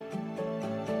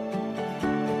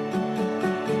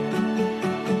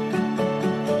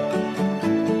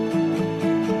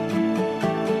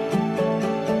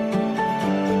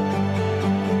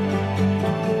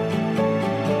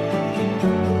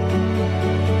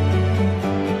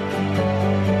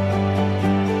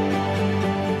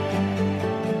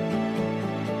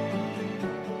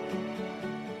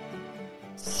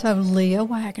So, Leah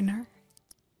Wagner,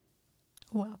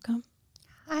 welcome.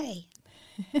 Hi.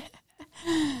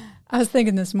 I was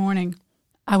thinking this morning,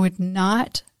 I would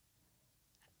not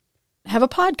have a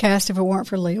podcast if it weren't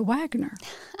for Leah Wagner.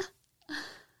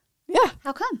 Yeah.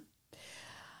 How come?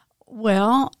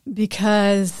 Well,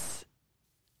 because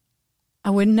I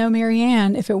wouldn't know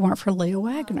Marianne if it weren't for Leah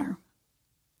Wagner.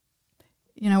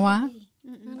 You know why?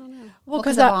 I don't know. Well,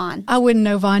 because because of Vaughn. I wouldn't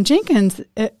know Vaughn Jenkins,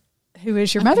 who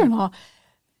is your mother-in-law,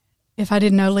 if I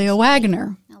didn't know Leah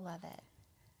Wagner. I love it.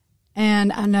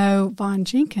 And I know Vaughn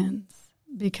Jenkins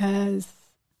because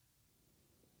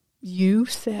you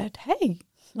said, hey,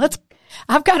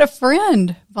 I've got a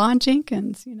friend, Vaughn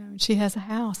Jenkins, and she has a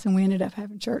house, and we ended up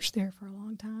having church there for a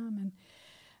long time.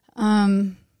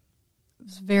 And it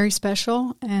was very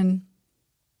special, and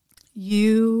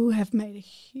you have made a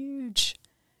huge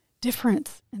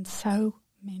difference in so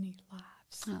many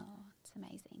lives. Oh, it's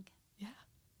amazing.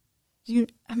 Yeah.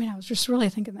 I was just really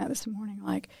thinking that this morning,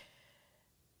 like,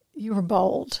 you were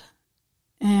bold,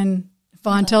 and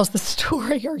Vaughn tells the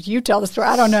story, or you tell the story.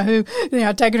 I don't know who,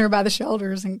 taking her by the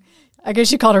shoulders, and I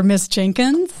guess you called her Miss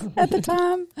Jenkins at the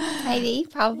time. Maybe,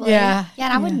 probably. Yeah. Yeah,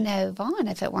 and I wouldn't know Vaughn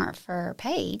if it weren't for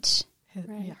Paige.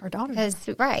 Yeah, her daughter. Because,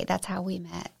 that's how we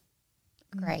met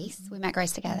Grace. We met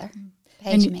Grace together.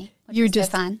 Paige And and me, which you was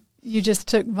just- so fun. You just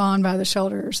took Vaughn by the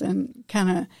shoulders and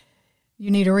kind of, you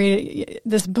need to read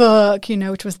this book,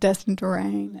 which was Destined to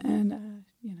Reign, and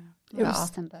What an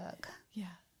awesome book. Yeah,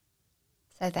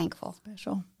 So thankful.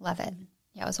 special. Love it.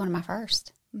 Yeah, it was one of my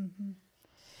first. Mm-hmm.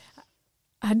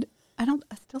 I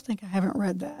still think I haven't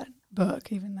read that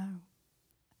book, even though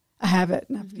I have it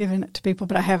and I've given it to people,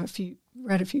 but I have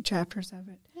read a few chapters of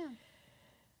it. Yeah.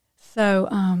 So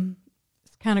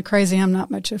it's kind of crazy. I'm not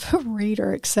much of a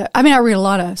reader, I read a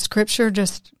lot of scripture.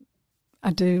 I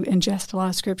do ingest a lot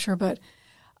of scripture, but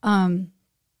I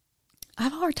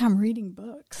have a hard time reading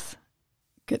books,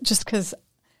 just because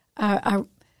I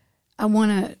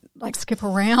want to skip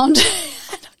around.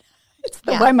 It's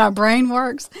the way my brain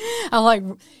works. I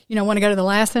want to go to the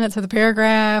last sentence of the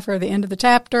paragraph or the end of the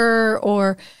chapter,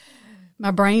 or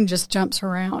my brain just jumps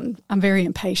around. I'm very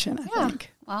impatient, I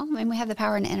think. Well, we have the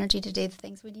power and energy to do the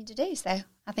things we need to do. So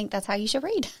I think that's how you should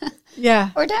read. Yeah.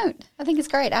 Or don't. I think it's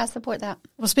great. I support that.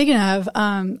 Well, speaking of,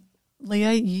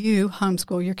 Leah, you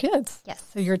homeschool your kids. Yes.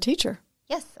 So you're a teacher.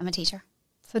 Yes, I'm a teacher.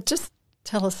 So just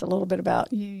tell us a little bit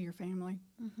about you, your family.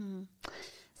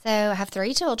 So I have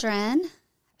 3 children.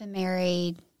 I've been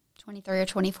married 23 or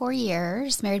 24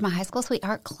 years. Married my high school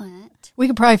sweetheart, Clint. We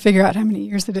could probably figure out how many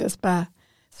years it is by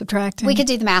subtracting. We could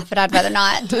do the math, but I'd rather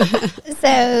not.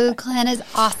 So Clint is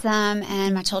awesome,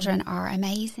 and my children are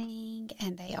amazing,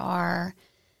 and they are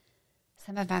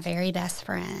some of my very best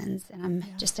friends, and I'm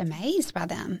just amazed by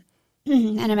them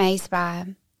and amazed by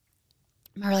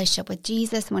my relationship with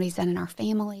Jesus and what he's done in our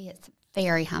family. It's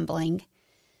very humbling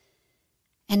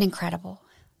and incredible.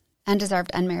 Undeserved,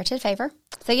 unmerited favor.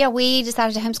 So, we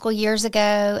decided to homeschool years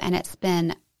ago, and it's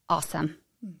been awesome.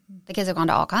 The kids have gone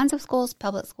to all kinds of schools,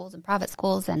 public schools and private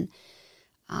schools, and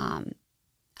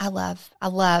I love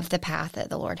the path that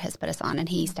the Lord has put us on, and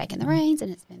he's taken the reins,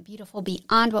 and it's been beautiful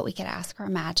beyond what we could ask or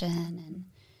imagine, and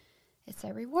it's so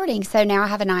rewarding. So now I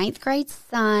have a 9th grade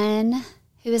son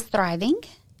who is thriving.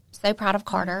 So proud of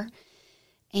Carter.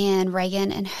 And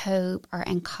Reagan and Hope are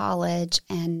in college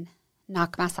and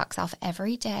knock my socks off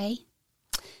every day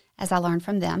as I learn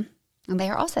from them. And they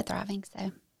are also thriving.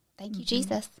 So thank you,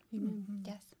 Jesus. Mm-hmm.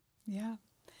 Yes. Yeah.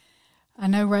 I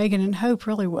know Reagan and Hope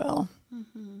really well.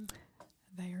 Mm-hmm.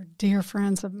 They are dear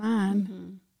friends of mine. Mm-hmm.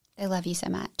 They love you so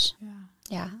much. Yeah.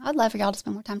 Yeah. I'd love for y'all to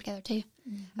spend more time together, too.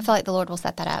 I feel like the Lord will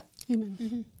set that up.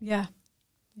 Amen. Yeah.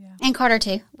 Yeah. And Carter,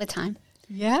 too, with time.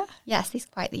 Yeah. Yes, he's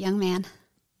quite the young man.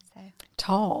 So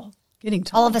Tall. Getting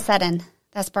tall. all of a sudden,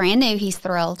 that's brand new. He's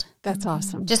thrilled. That's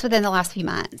awesome. Just within the last few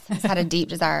months, he's had a deep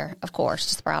desire, of course,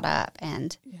 to sprout up,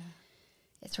 and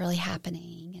it's really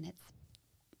happening, and it's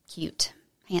cute,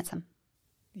 handsome,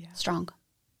 strong.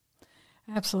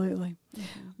 Absolutely.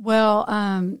 Mm-hmm.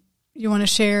 Well, you want to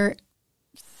share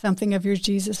something of your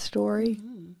Jesus story?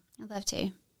 I'd love to.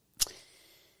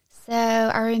 So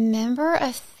I remember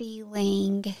a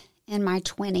feeling in my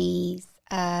 20s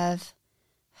of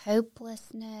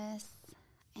hopelessness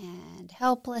and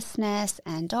helplessness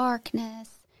and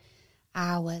darkness.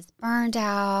 I was burned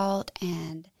out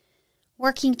and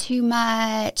working too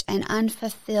much and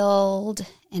unfulfilled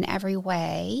in every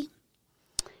way.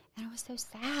 And I was so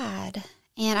sad.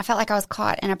 And I felt like I was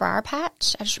caught in a briar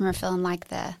patch. I just remember feeling like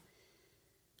the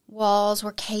walls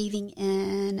were caving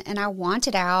in, and I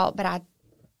wanted out, but I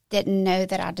didn't know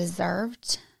that I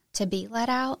deserved to be let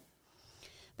out.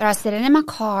 But I was sitting in my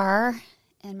car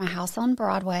in my house on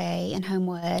Broadway in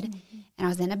Homewood, and I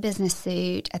was in a business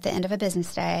suit at the end of a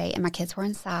business day, and my kids were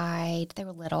inside. They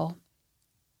were little,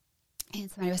 and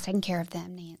somebody was taking care of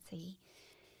them, Nancy,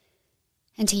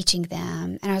 and teaching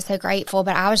them. And I was so grateful,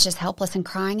 but I was just helpless and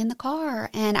crying in the car.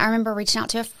 And I remember reaching out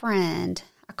to a friend.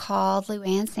 I called Lou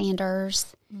Ann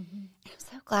Sanders. And I'm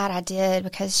so glad I did,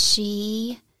 because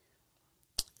she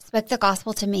spoke the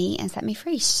gospel to me and set me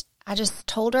free. I just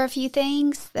told her a few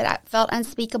things that I felt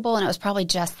unspeakable, and it was probably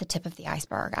just the tip of the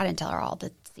iceberg. I didn't tell her all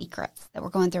the secrets that were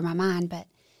going through my mind, but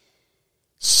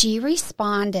she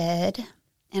responded,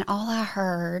 and all I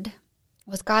heard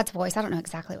was God's voice. I don't know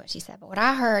exactly what she said, but what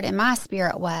I heard in my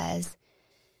spirit was,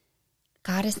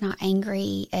 God is not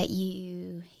angry at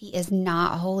you. He is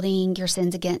not holding your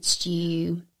sins against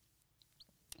you.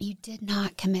 You did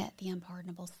not commit the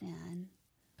unpardonable sin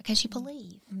because you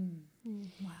believe.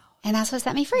 Wow. And that's what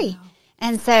set me free. Wow.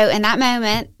 And so in that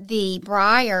moment, the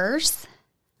briars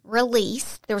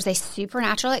released. There was a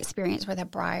supernatural experience where the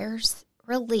briars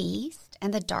released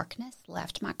and the darkness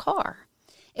left my car.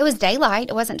 It was daylight.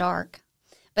 It wasn't dark,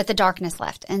 but the darkness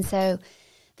left. And so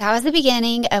that was the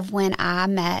beginning of when I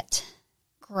met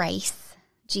Grace,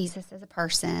 Jesus as a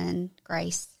person,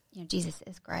 Grace, Jesus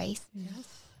is grace.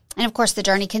 Yes. And of course, the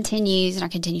journey continues, and I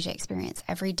continue to experience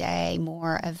every day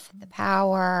more of the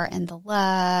power and the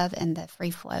love and the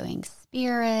free-flowing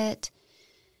spirit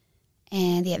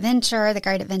and the adventure, the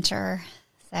great adventure.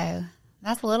 So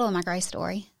that's a little of my grace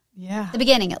story. Yeah. The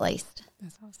beginning, at least.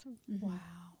 That's awesome. Wow.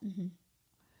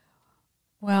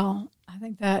 Well, I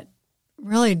think that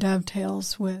really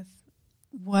dovetails with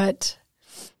what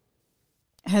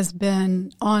has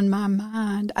been on my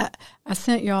mind. I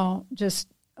sent y'all just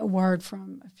a word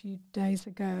from a few days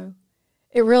ago.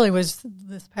 It really was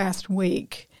this past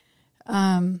week.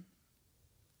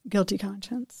 Guilty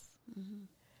conscience.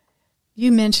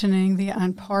 You mentioning the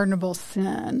unpardonable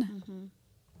sin.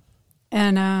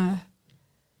 And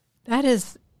that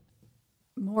is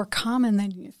more common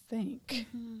than you think.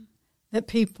 That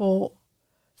people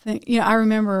think, I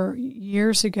remember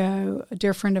years ago, a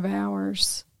dear friend of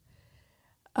ours,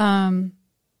 and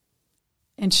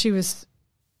she was,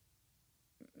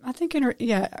 I think in her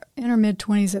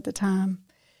mid-20s at the time,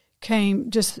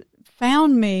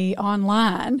 found me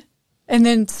online and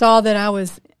then saw that I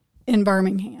was in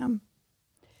Birmingham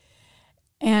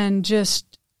and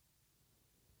just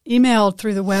emailed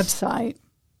through the website.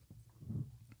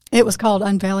 It was called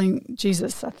Unveiling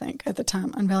Jesus, I think, at the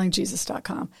time,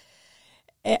 unveilingjesus.com.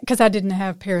 Because I didn't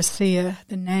have Parousia,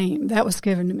 the name. That was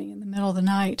given to me in the middle of the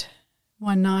night,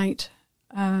 one night,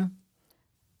 probably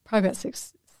about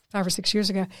 5 or 6 years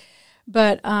ago.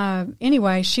 But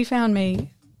anyway, she found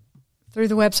me through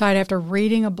the website after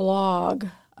reading a blog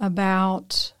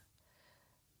about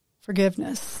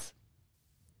forgiveness.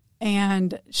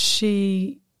 And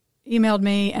she emailed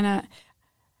me, and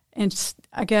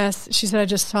I guess she said, I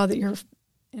just saw that you're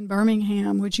in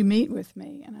Birmingham. Would you meet with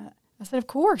me? And I said, of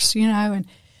course, And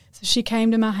so she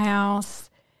came to my house,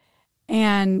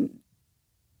 and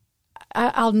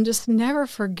I'll just never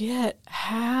forget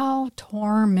how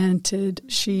tormented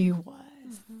she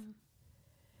was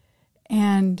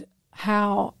and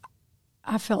how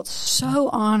I felt so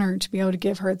honored to be able to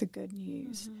give her the good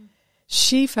news.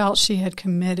 She felt she had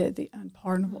committed the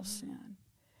unpardonable sin.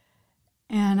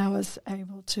 And I was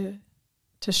able to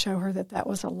show her that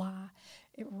was a lie.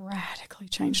 It radically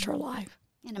changed her life.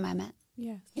 In a moment.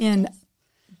 Yes. And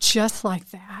just like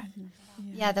that.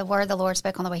 Yeah, the word the Lord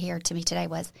spoke on the way here to me today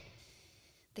was,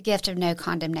 the gift of no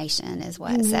condemnation is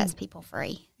what sets people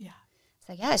free. Yeah.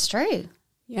 So, yeah, it's true.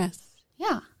 Yes.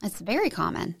 Yeah, it's very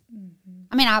common.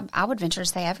 I mean, I would venture to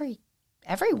say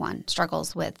everyone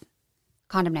struggles with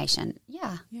condemnation.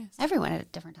 Yeah. Yes. Everyone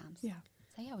at different times. Yeah.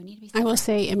 So, yeah, we need to be separate. I will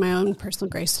say in my own personal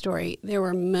grace story, there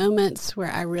were moments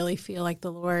where I really feel like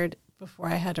the Lord, before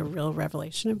I had a real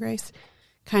revelation of grace,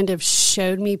 kind of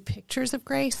showed me pictures of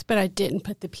grace, but I didn't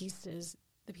put the pieces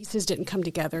didn't come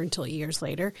together until years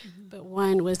later. But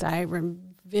one was, I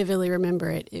vividly remember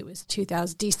it. It was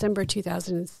December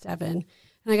 2007. And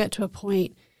I got to a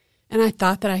point, and I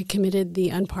thought that I committed the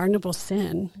unpardonable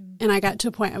sin. And I got to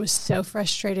a point, I was so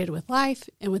frustrated with life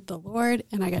and with the Lord.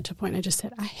 And I got to a point, I just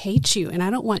said, I hate you, and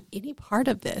I don't want any part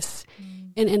of this.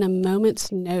 And in a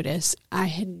moment's notice, I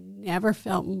had never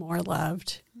felt more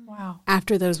loved. Wow.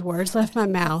 After those words left my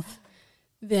mouth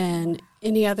than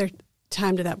any other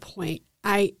time to that point.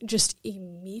 I just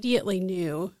immediately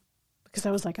knew, because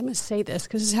I was like, I'm going to say this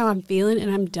because this is how I'm feeling, and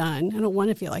I'm done. I don't want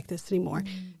to feel like this anymore.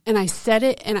 And I said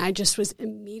it, and I just was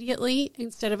immediately,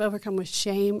 instead of overcome with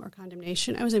shame or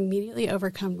condemnation, I was immediately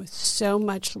overcome with so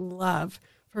much love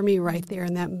for me right there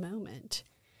in that moment.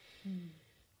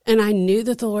 And I knew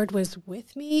that the Lord was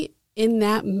with me in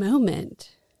that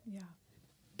moment. Yeah.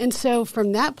 And so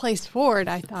from that place forward,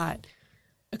 I thought,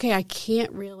 okay, I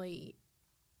can't really,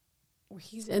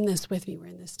 he's in this with me. We're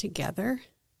in this together.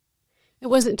 It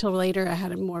wasn't until later I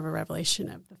had more of a revelation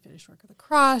of the finished work of the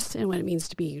cross and what it means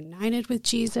to be united with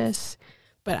Jesus.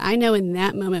 But I know in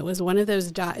that moment was one of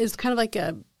those dots. It was kind of like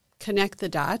a connect the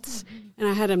dots. Mm-hmm. And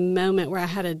I had a moment where I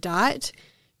had a dot.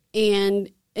 And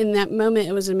in that moment,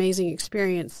 it was an amazing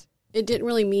experience. It didn't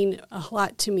really mean a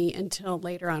lot to me until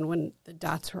later on when the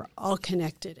dots were all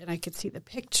connected and I could see the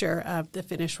picture of the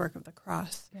finished work of the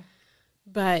cross. Yeah.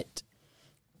 But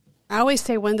I always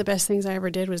say one of the best things I ever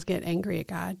did was get angry at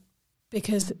God,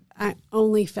 because I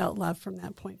only felt love from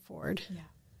that point forward.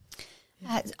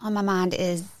 Yeah. On my mind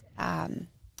is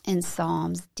in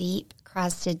Psalms, deep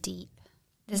cries to deep.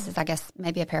 This is, I guess,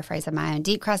 maybe a paraphrase of my own.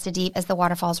 Deep cries to deep as the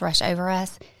waterfalls rush over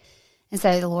us. And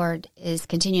so the Lord is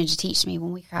continuing to teach me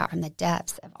when we cry out from the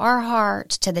depths of our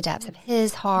heart to the depths of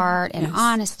his heart and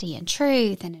honesty and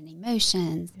truth and in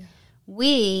emotions. Yeah.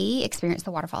 We experience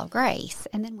the waterfall of grace,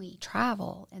 and then we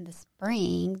travel in the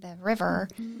spring, the river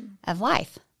of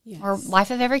life. Yes. Or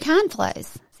life of every kind flows.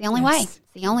 It's the only way. It's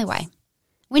the only way.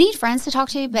 We need friends to talk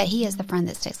to, but he is the friend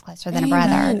that sticks closer than a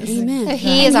brother. Amen. So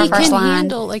he is our first line.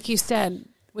 Handle, like you said,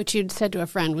 what you'd said to a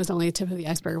friend was only the tip of the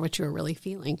iceberg of what you were really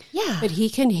feeling. Yeah. But he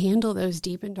can handle those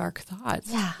deep and dark thoughts.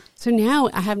 Yeah. So now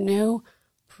I have no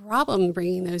problem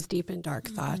bringing those deep and dark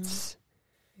thoughts.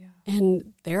 Yeah.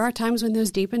 And there are times when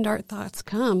those deep and dark thoughts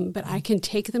come, but I can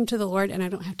take them to the Lord and I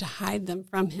don't have to hide them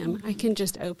from him. I can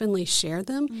just openly share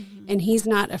them, and he's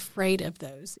not afraid of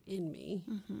those in me.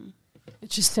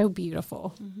 It's just so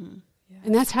beautiful. Yeah.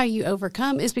 And that's how you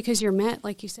overcome, is because you're met,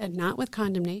 like you said, not with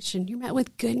condemnation. You're met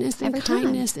with goodness and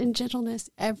kindness and gentleness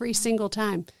every single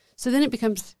time. So then it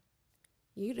becomes,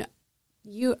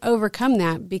 you overcome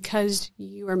that because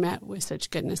you are met with such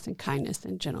goodness and kindness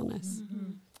and gentleness.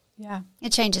 Yeah.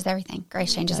 It changes everything.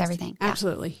 Grace changes everything. Yeah.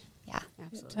 Absolutely. Yeah.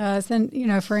 Absolutely. It does.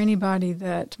 And, for anybody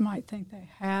that might think they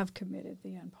have committed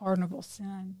the unpardonable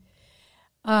sin,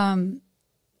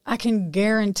 I can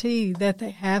guarantee that they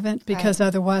haven't, because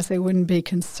otherwise they wouldn't be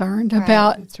concerned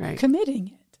about committing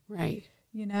it. Right.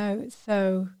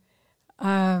 So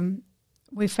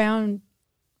we found,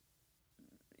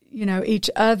 each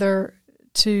other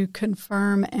to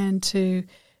confirm and to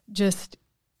just,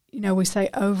 we say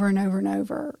over and over and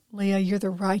over, Leah, you're the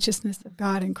righteousness of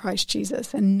God in Christ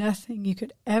Jesus, and nothing you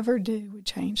could ever do would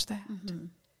change that.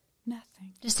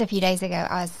 Nothing. Just a few days ago,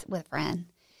 I was with a friend,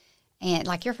 and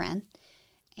like your friend,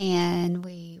 and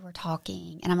we were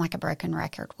talking, and I'm like a broken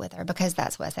record with her, because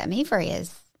that's what set me free,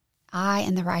 is I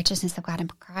am the righteousness of God in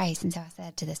Christ. And so I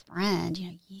said to this friend,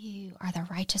 you are the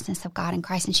righteousness of God in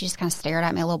Christ. And she just kind of stared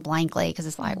at me a little blankly, because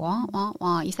it's like, wah, wah,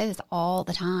 wah. You say this all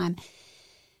the time.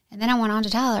 And then I went on to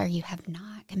tell her, you have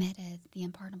not committed the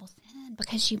unpardonable sin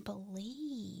because you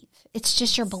believe. It's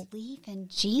just your belief in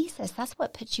Jesus. That's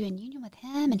what puts you in union with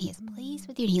him, and he is pleased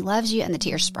with you, and he loves you, and the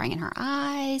tears sprang in her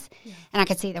eyes. Yeah. And I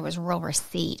could see there was real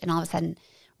receipt, and all of a sudden,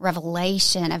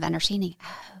 revelation of understanding,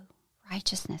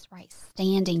 righteousness, right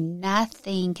standing.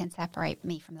 Nothing can separate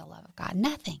me from the love of God.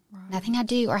 Nothing. Right. Nothing I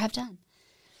do or have done.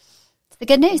 It's the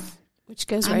good news. Which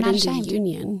goes right into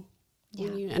union. Yeah.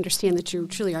 When you understand that you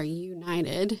truly are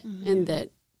united, and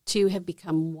that two have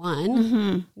become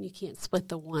one, you can't split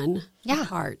the one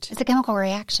apart. It's a chemical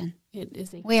reaction. It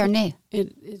is. We are new.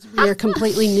 We are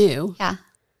completely new. Yeah.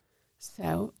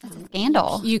 So it's a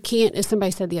scandal. You can't, as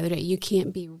somebody said the other day, you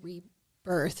can't be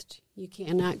rebirthed. You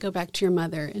cannot go back to your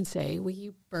mother and say, will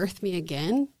you birth me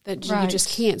again? That you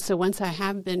just can't. So once I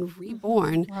have been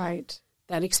reborn,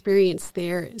 that experience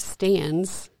there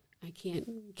stands. I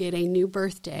can't get a new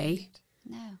birthday.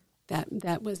 No.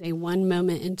 That was a one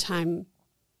moment in time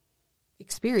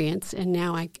experience, and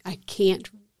now I can't.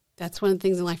 That's one of the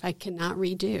things in life I cannot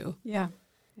redo. Yeah.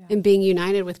 And being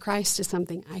united with Christ is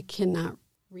something I cannot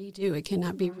redo. It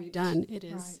cannot be redone. It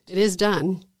is. It is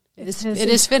done. It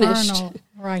is finished.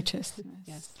 Righteousness.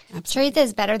 Yes. Absolutely. Truth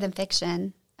is better than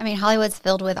fiction. I mean, Hollywood's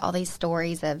filled with all these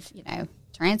stories of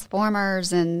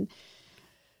Transformers and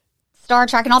Star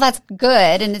Trek, and all that's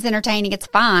good, and it's entertaining, it's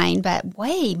fine, but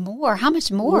way more. How much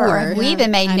more? We've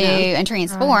been made new and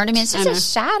transformed. I mean, it's just a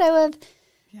shadow of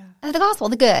the gospel,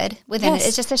 the good within it.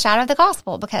 It's just a shadow of the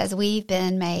gospel, because we've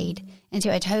been made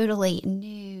into a totally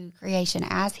new creation.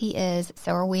 As he is,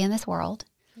 so are we in this world.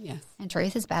 Yes. And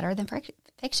truth is better than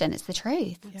fiction. It's the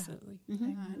truth. Absolutely.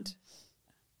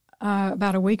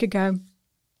 About a week ago,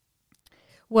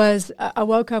 I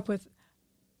woke up with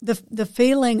the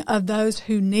feeling of those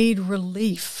who need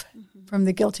relief from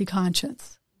the guilty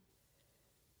conscience.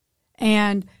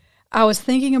 And I was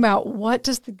thinking about, what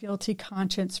does the guilty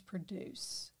conscience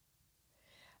produce?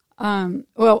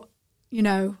 Well,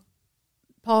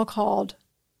 Paul called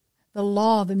the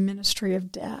law the ministry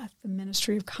of death, the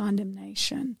ministry of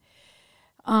condemnation.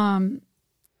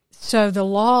 So the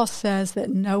law says that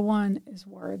no one is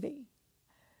worthy,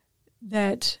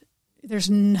 that there's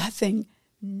nothing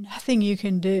you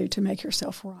can do to make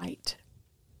yourself right.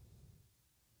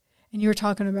 And you were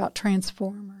talking about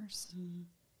Transformers. Mm.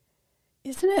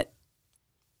 Isn't it,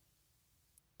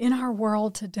 in our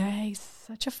world today,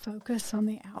 such a focus on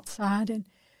the outside and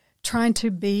trying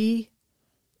to be,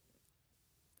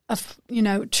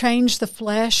 change the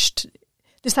flesh,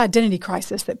 this identity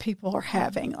crisis that people are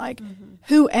having, like,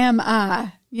 who am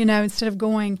I? Instead of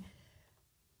going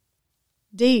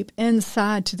deep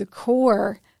inside to the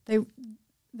core,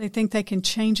 they think they can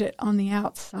change it on the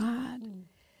outside.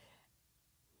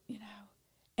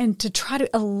 And to try to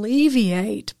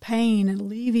alleviate pain,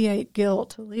 alleviate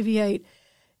guilt, alleviate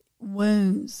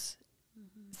wounds,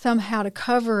 somehow to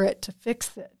cover it, to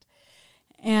fix it.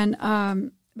 And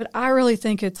but I really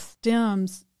think it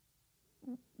stems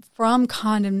from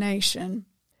condemnation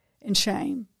and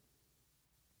shame,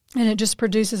 and it just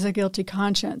produces a guilty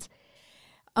conscience.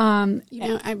 I'm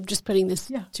just putting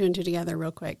this two and two together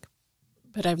real quick,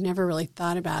 but I've never really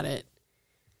thought about it.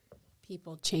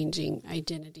 People changing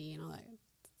identity and all that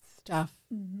stuff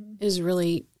is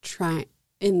really trying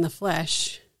in the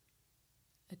flesh,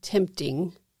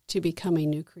 attempting to become a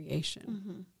new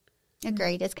creation.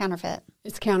 Agreed. It's counterfeit.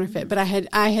 It's counterfeit. But I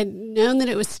had known that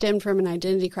it was stemmed from an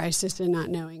identity crisis and not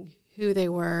knowing who they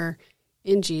were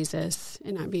in Jesus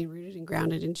and not being rooted and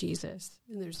grounded in Jesus.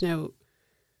 And there's the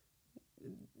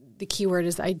key word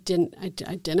is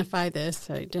identify this,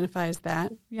 identify as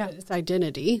that. Yeah. It's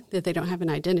identity, that they don't have an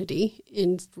identity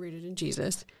rooted in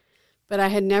Jesus. But I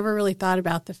had never really thought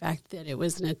about the fact that it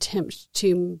was an attempt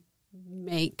to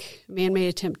man-made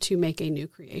attempt to make a new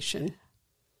creation.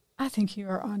 I think you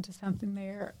are onto something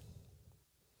there.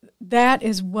 That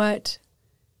is what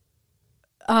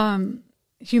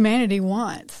humanity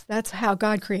wants. That's how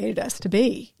God created us to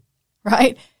be,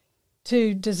 right?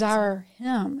 To desire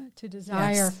Him, to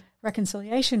desire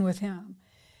reconciliation with Him.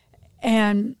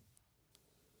 And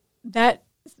that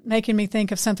making me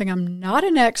think of something I'm not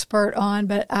an expert on,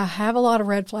 but I have a lot of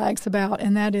red flags about,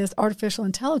 and that is artificial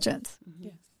intelligence.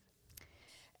 Yes.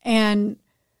 And,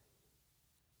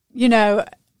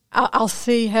 I'll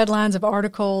see headlines of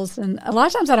articles, and a lot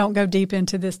of times I don't go deep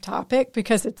into this topic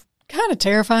because it's kind of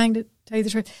terrifying, to tell you the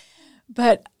truth.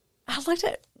 But I looked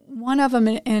at one of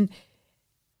them, and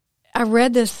I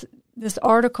read this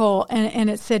article, and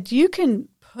it said you can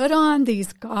put on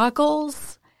these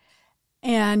goggles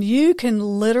and you can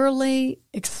literally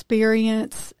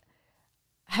experience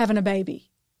having a baby.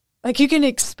 Like, you can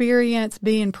experience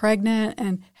being pregnant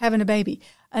and having a baby.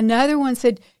 Another one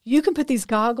said you can put these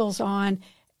goggles on,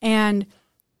 and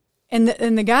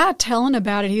the guy telling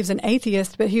about it, he was an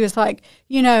atheist, but he was like,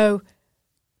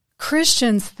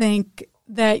 Christians think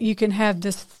that you can have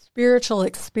this spiritual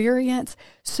experience.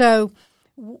 So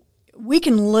we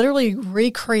can literally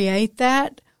recreate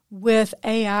that with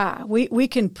AI. We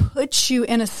can put you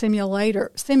in a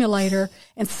simulator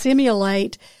and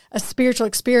simulate a spiritual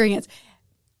experience.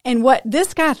 And what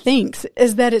this guy thinks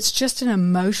is that it's just an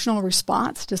emotional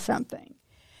response to something.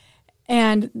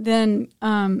 And then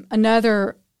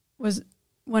another was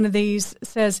one of these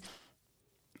says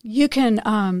you can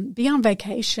be on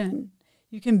vacation.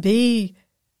 You can be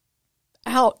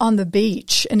out on the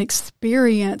beach and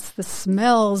experience the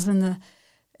smells and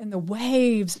the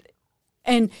waves.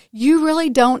 And you really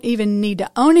don't even need to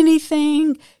own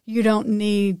anything. You don't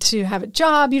need to have a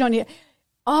job.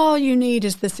 All you need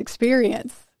is this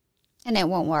experience. And it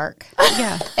won't work.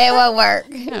 Yeah. It won't work.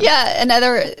 Yeah.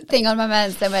 Another thing on my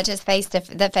mind so much is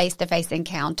the face-to-face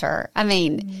encounter. I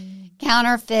mean,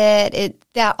 counterfeit,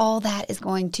 all that is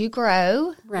going to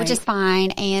grow, which is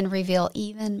fine, and reveal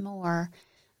even more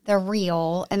the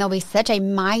real. And there'll be such a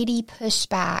mighty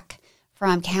pushback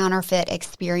from counterfeit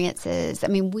experiences. I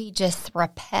mean, we just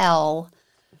repel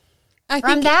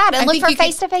from that and look for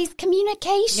face-to-face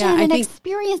communication and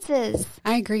experiences.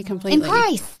 I agree completely. In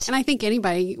Christ. And I think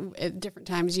anybody at different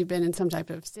times you've been in some type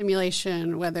of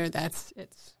simulation, whether it's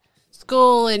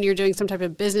school and you're doing some type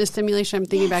of business simulation. I'm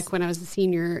thinking back when I was a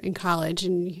senior in college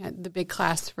and you had the big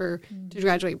class to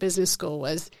graduate business school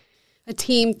was a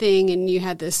team thing, and you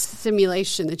had this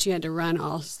simulation that you had to run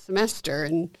all semester.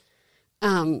 And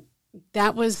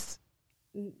that was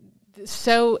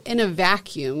so in a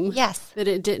vacuum that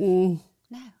it didn't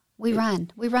We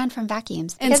run from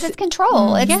vacuums because it's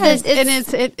control. It's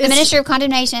it's the ministry of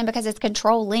condemnation because it's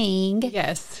controlling.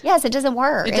 Yes. Yes, it doesn't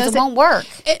work. It won't work.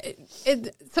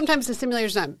 Sometimes the simulator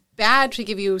is not bad to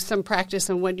give you some practice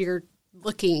on what you're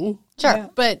looking. Sure. Yeah.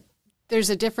 But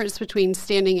there's a difference between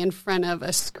standing in front of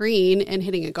a screen and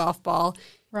hitting a golf ball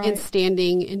and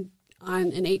standing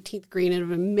on an 18th green at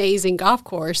an amazing golf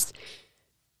course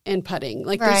and putting.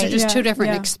 Like, those are just two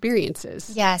different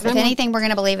experiences. Yes. If anything, we're going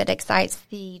to believe it excites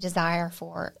the desire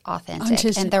for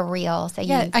authentic and the real. So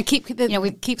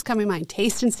it keeps coming to mind.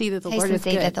 Taste and see that the Lord is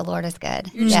good. That the Lord is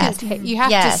good. You have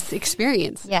to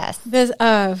experience. Yes.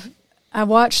 I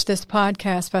watched this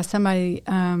podcast by somebody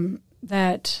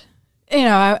that,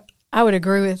 I would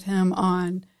agree with him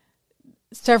on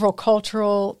several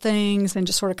cultural things and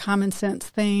just sort of common sense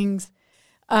things,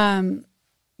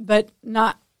 but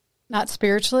not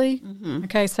spiritually. Mm-hmm.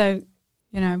 Okay, so,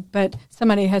 but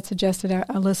somebody had suggested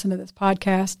I listen to this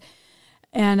podcast.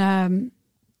 And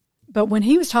but when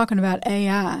he was talking about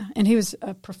AI, and he was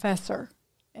a professor,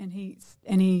 and he's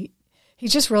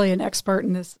just really an expert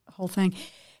in this whole thing.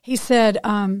 He said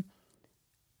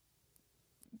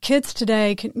kids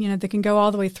today they can go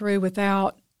all the way through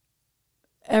without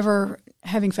ever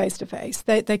having face-to-face.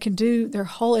 They can do their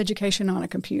whole education on a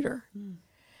computer. Mm.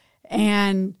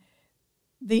 And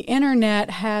the internet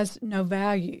has no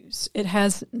values. It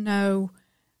has no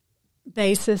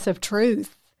basis of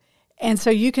truth. And so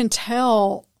you can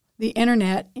tell the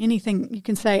internet anything. You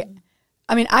can say,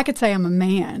 I could say I'm a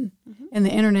man, mm-hmm. and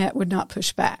the internet would not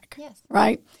push back. Yes.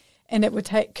 Right? And it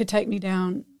could take me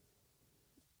down,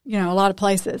 a lot of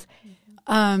places.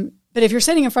 Mm-hmm. But if you're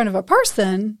sitting in front of a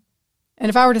person, and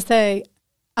if I were to say,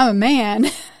 I'm a man,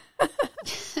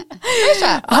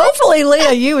 hopefully,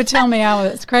 Leah, you would tell me I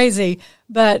was crazy.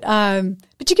 But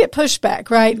you get pushback,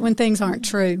 right, when things aren't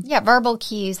true. Yeah, verbal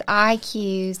cues, eye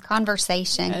cues,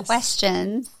 conversation,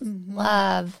 questions, mm-hmm.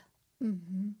 love,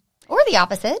 mm-hmm. or the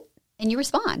opposite, and you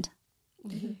respond.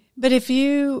 Mm-hmm. But if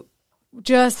you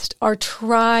just are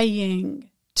trying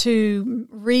to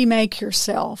remake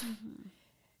yourself mm-hmm.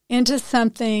 into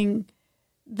something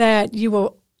that you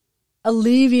will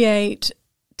alleviate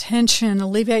tension,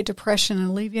 alleviate depression,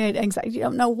 alleviate anxiety. You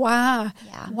don't know why.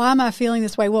 Yeah. Why am I feeling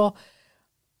this way? Well,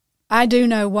 I do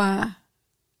know why.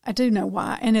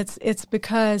 And it's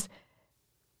because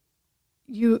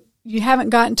you haven't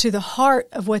gotten to the heart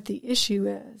of what the issue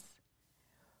is,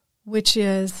 which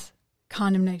is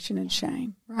condemnation and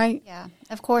shame, right? Yeah.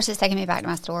 Of course, it's taking me back to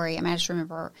my story. I just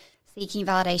remember seeking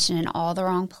validation in all the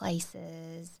wrong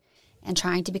places and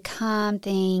trying to become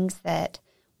things that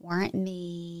weren't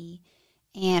me.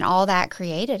 And all that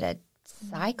created a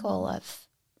cycle of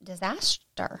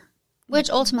disaster, which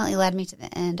ultimately led me to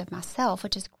the end of myself,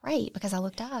 which is great because I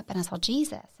looked up and I saw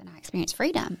Jesus and I experienced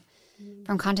freedom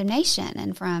from condemnation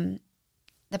and from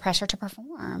the pressure to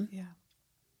perform. Yeah.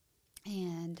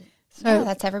 And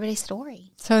that's everybody's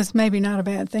story. So it's maybe not a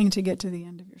bad thing to get to the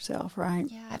end of yourself, right?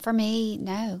 Yeah. For me,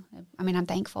 no. I'm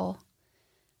thankful.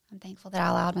 I'm thankful that I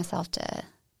allowed myself to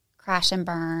crash and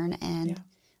burn and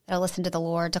that I listened to the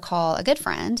Lord to call a good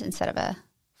friend instead of a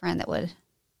friend that would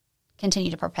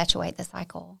continue to perpetuate the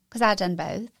cycle, because I've done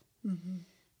both.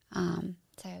 Mm-hmm.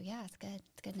 It's good.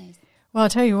 It's good news. Well, I'll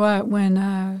tell you what,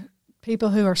 when people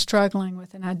who are struggling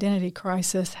with an identity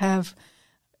crisis have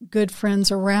good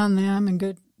friends around them and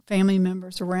good family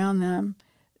members around them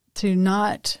to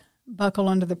not buckle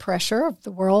under the pressure of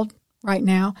the world right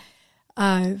now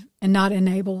and not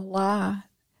enable a lie,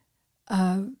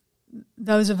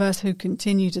 those of us who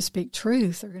continue to speak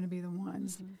truth are going to be the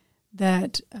ones mm-hmm.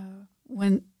 that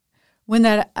when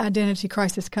that identity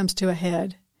crisis comes to a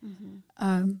head,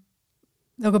 mm-hmm.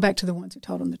 They'll go back to the ones who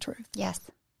told them the truth. Yes.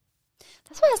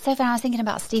 That's why it's so fun. I was thinking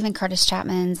about Stephen Curtis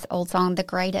Chapman's old song, The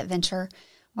Great Adventure,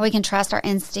 where we can trust our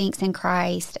instincts in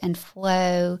Christ and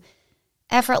flow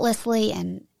effortlessly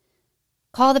and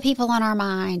call the people on our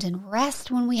mind and rest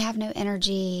when we have no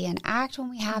energy and act when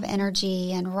we have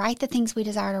energy and write the things we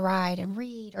desire to write and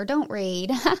read or don't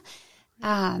read.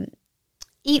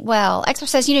 Eat well,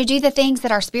 exercise, do the things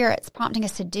that our spirit's prompting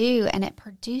us to do, and it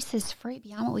produces fruit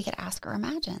beyond what we could ask or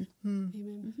imagine.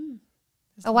 Mm-hmm.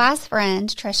 A wise friend,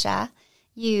 Trisha,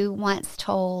 you once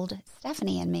told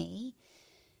Stephanie and me,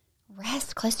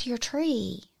 rest close to your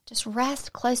tree. Just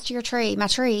rest close to your tree. My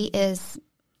tree is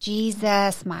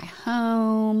Jesus, my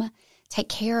home, take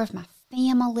care of my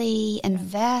family,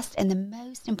 invest in the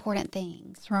most important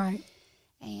things. Right.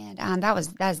 And that's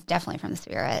definitely from the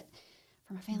Spirit.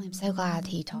 For my family, I'm so glad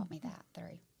he taught me that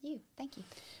through you. Thank you.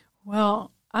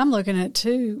 Well, I'm looking at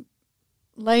two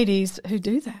ladies who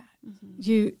do that.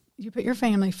 Mm-hmm. You put your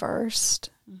family first,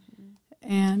 mm-hmm.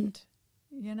 and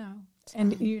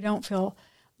And you don't feel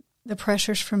the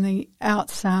pressures from the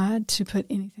outside to put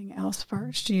anything else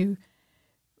first. You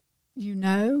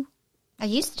know. I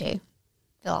used to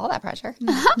feel all that pressure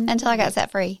until I got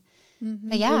set free.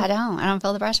 But yeah, I don't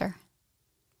feel the pressure.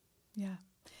 Yeah.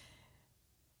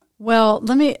 Well,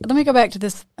 let me go back to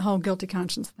this whole guilty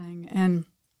conscience thing and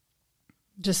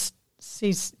just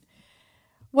see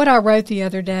what I wrote the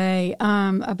other day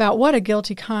about what a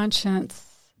guilty conscience,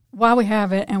 why we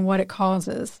have it, and what it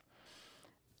causes.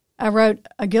 I wrote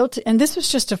a guilty, and this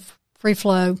was just a free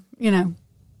flow,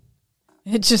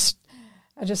 I just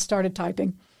started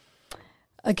typing.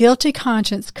 A guilty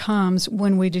conscience comes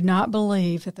when we do not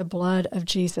believe that the blood of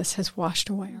Jesus has washed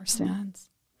away our sins.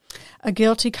 A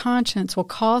guilty conscience will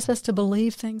cause us to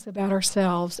believe things about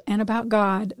ourselves and about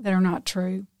God that are not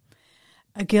true.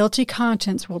 A guilty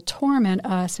conscience will torment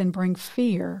us and bring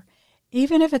fear,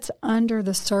 even if it's under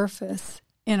the surface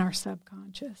in our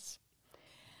subconscious.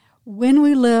 When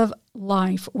we live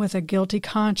life with a guilty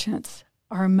conscience,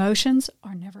 our emotions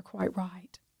are never quite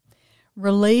right.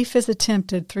 Relief is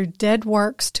attempted through dead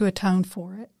works to atone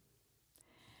for it.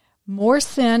 More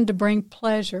sin to bring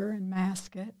pleasure and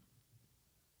mask it.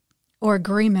 Or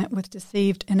agreement with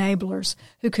deceived enablers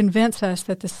who convince us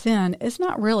that the sin is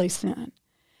not really sin,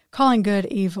 calling good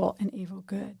evil and evil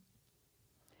good.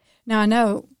 Now I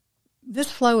know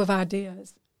this flow of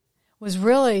ideas was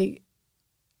really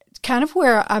kind of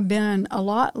where I've been a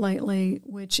lot lately,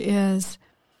 which is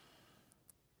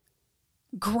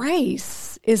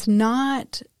grace is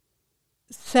not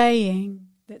saying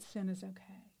that sin is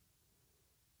okay.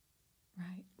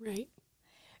 Right? Right.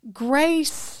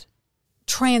 Grace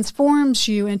transforms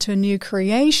you into a new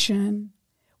creation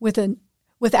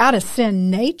without a sin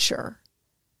nature.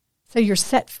 So you're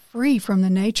set free from the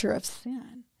nature of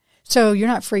sin. So you're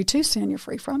not free to sin, you're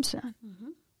free from sin. Mm-hmm.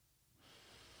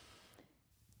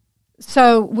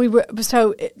 So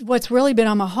what's really been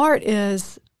on my heart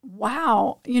is,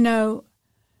 wow,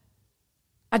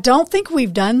 I don't think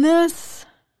we've done this,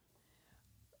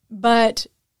 but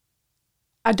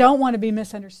I don't want to be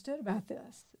misunderstood about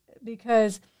this,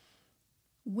 because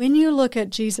when you look at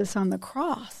Jesus on the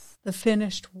cross, the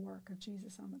finished work of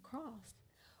Jesus on the cross,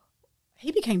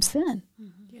 he became sin.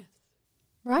 Mm-hmm. Yes.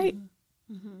 Right?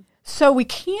 Mm-hmm. Mm-hmm. So we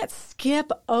can't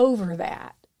skip over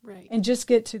that, right, and just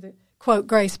get to the, quote,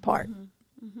 grace part.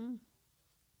 Mm-hmm. Mm-hmm.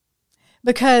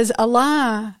 Because a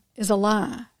lie is a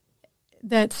lie,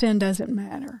 that sin doesn't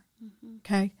matter. Mm-hmm.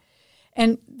 Okay?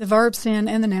 And the verb sin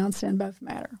and the noun sin both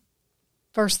matter.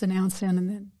 First the noun sin, and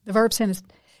then the verb sin is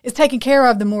taken care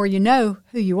of the more you know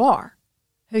who you are,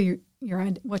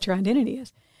 what your identity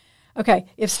is. Okay,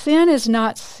 if sin is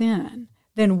not sin,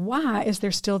 then why is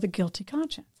there still the guilty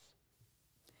conscience?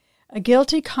 A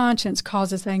guilty conscience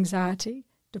causes anxiety,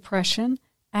 depression,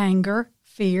 anger,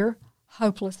 fear,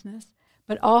 hopelessness,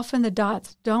 but often the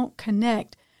dots don't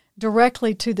connect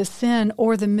directly to the sin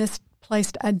or the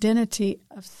misplaced identity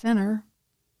of sinner.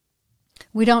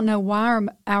 We don't know why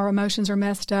our emotions are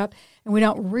messed up, and we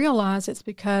don't realize it's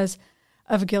because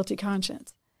of a guilty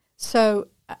conscience. So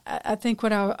I think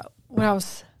what I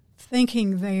was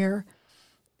thinking there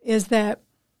is that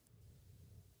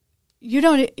you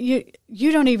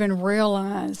don't even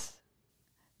realize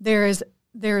there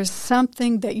is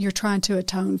something that you're trying to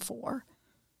atone for.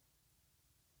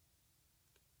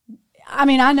 I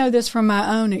mean, I know this from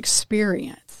my own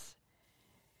experience.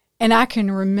 And I can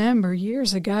remember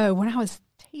years ago when I was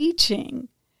teaching,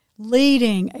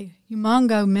 leading a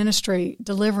humongo ministry,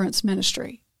 deliverance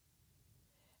ministry,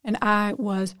 and I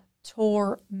was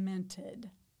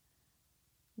tormented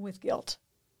with guilt.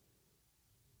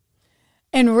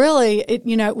 And really,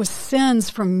 it was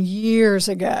sins from years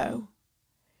ago.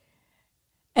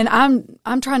 And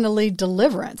I'm trying to lead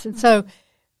deliverance. And so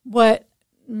what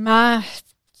my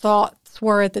thoughts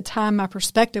were at the time, my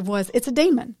perspective was, it's a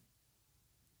demon.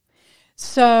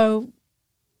 So,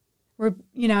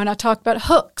 and I talked about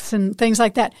hooks and things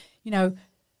like that.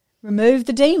 Remove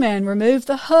the demon, remove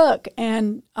the hook,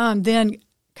 and then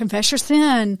confess your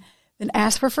sin, then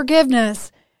ask for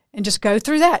forgiveness, and just go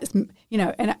through that. And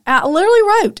I literally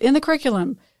wrote in the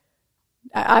curriculum,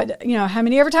 how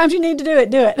many ever times you need to do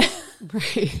it, do it.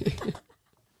 Right.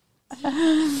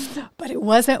 But it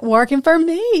wasn't working for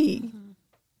me.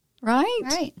 Right?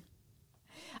 Right.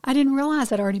 I didn't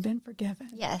realize I'd already been forgiven.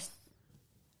 Yes.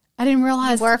 I didn't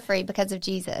realize. You were free because of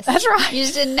Jesus. That's right. You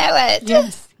just didn't know it.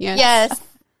 Yes. Yes. Yes.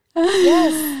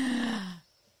 Yes.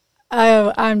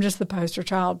 Oh, I'm just the poster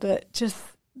child, but just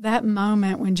that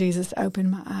moment when Jesus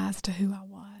opened my eyes to who I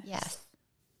was. Yes.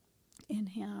 In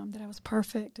him, that I was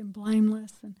perfect and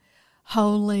blameless and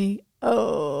holy.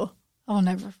 Oh, I'll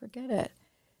never forget it.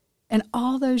 And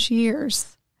all those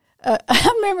years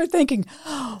I remember thinking,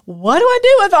 what do I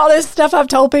do with all this stuff I've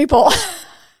told people?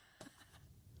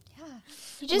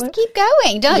 You just keep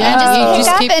going, don't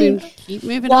you? Keep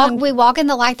moving on. We walk in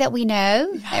the light that we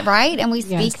know, right? And we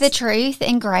speak the truth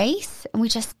in grace, and we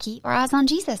just keep our eyes on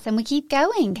Jesus, and we keep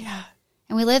going. Yeah.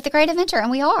 And we live the great adventure,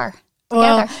 and we are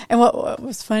together. Well, and what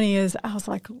was funny is I was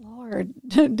like, Lord,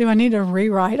 do I need to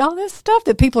rewrite all this stuff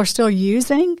that people are still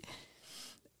using?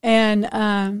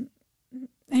 And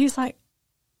he's like,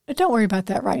 don't worry about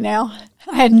that right now.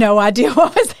 I had no idea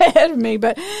what was ahead of me,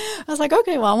 but I was like,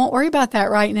 okay, well, I won't worry about that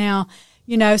right now.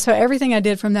 So everything I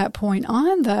did from that point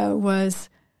on, though, was,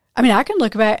 I mean, I can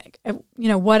look back at,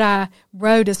 what I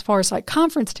wrote as far as like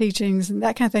conference teachings and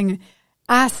that kind of thing.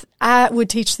 I would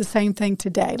teach the same thing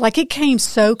today. Like it came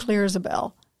so clear as a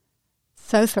bell,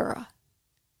 so thorough.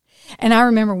 And I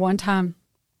remember one time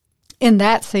in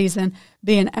that season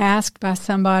being asked by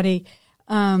somebody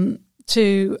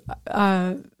to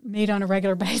meet on a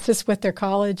regular basis with their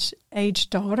college-age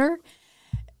daughter.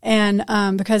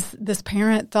 And because this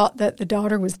parent thought that the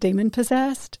daughter was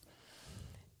demon-possessed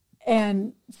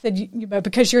and said,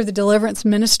 because you're the deliverance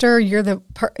minister, you're the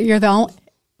only,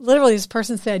 literally this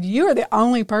person said, you are the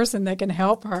only person that can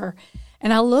help her.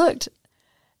 And I looked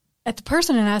at the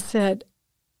person and I said,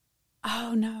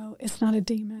 oh, no, it's not a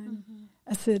demon. Mm-hmm.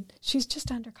 I said, she's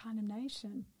just under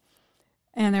condemnation.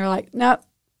 And they were like, no,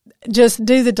 just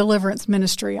do the deliverance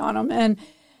ministry on them.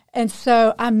 And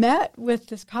so I met with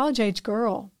this college-age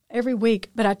girl every week,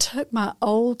 but I took my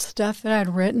old stuff that I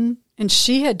had written, and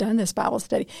she had done this Bible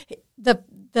study. The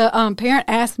parent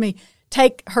asked me,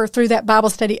 take her through that Bible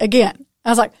study again. I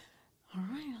was like, all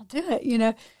right, I'll do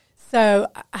it, So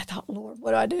I thought, Lord,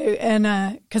 what do I do?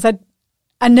 And because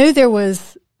I knew there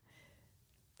was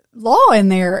law in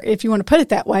there, if you want to put it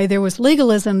that way. There was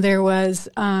legalism. There was,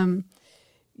 the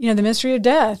mystery of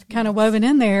death kind of woven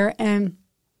in there. And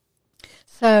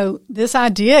so this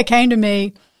idea came to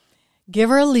me, give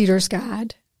her a leader's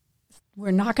guide.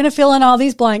 We're not going to fill in all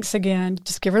these blanks again.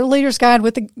 Just give her a leader's guide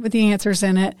with the answers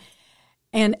in it.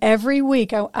 And every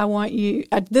week I want you,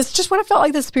 this is just what I felt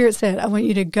like the Spirit said. I want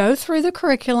you to go through the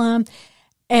curriculum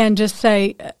and just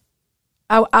say,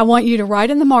 I want you to write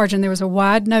in the margin. There was a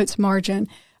wide notes margin.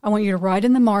 I want you to write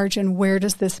in the margin, where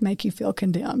does this make you feel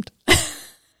condemned?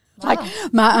 Like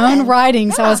my own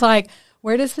writings. Yeah. I was like,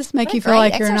 where does this make you feel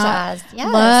like you're not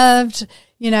loved?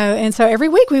 And so every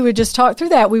week we would just talk through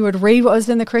that. We would read what was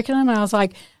in the curriculum, and I was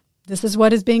like, this is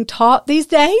what is being taught these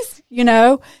days.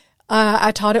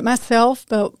 I taught it myself,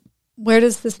 but where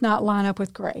does this not line up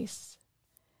with grace?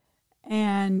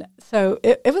 And so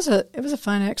it was a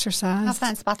fun exercise. How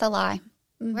fun. Spot the lie.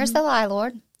 Mm-hmm. Where's the lie,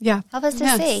 Lord? Yeah. Help us to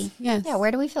see. Yes. Yeah,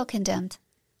 where do we feel condemned?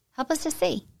 Help us to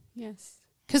see. Yes.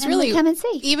 Because really, come and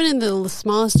see. Even in the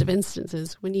smallest of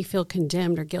instances, when you feel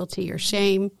condemned or guilty or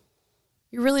shame,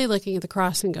 you're really looking at the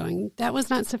cross and going, that was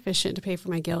not sufficient to pay for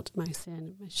my guilt, my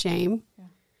sin, my shame. Yeah.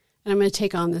 And I'm going to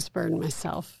take on this burden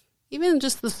myself. Even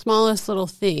just the smallest little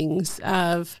things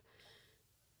of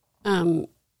I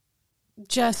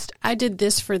did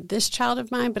this for this child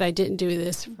of mine, but I didn't do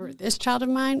this for this child of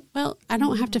mine. Well, I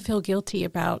don't have to feel guilty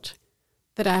about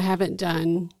that I haven't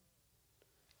done.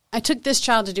 I took this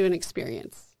child to do an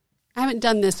experience. I haven't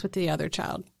done this with the other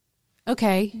child.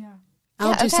 Okay. Yeah.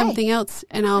 I'll do something else,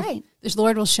 and the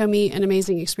Lord will show me an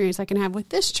amazing experience I can have with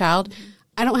this child. Mm-hmm.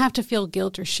 I don't have to feel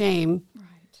guilt or shame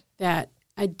that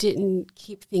I didn't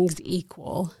keep things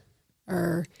equal,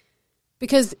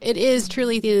 because it is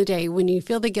truly at the end of the day, when you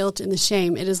feel the guilt and the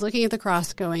shame, it is looking at the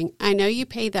cross going, I know you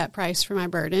paid that price for my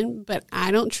burden, but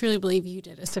I don't truly believe you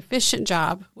did a sufficient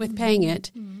job with paying it.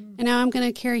 Mm-hmm. And now I'm going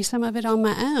to carry some of it on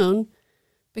my own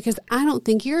because I don't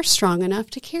think you're strong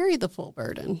enough to carry the full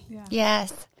burden. Yeah.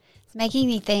 Yes. It's making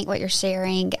me think what you're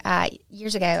sharing.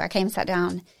 Years ago, I came and sat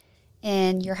down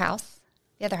in your house,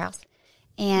 the other house,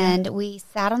 and we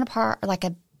sat on a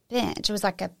bench. It was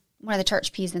like one of the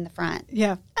church pews in the front.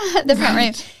 Yeah. The front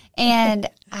room. And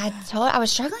I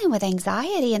was struggling with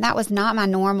anxiety, and that was not my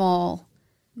normal,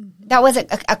 that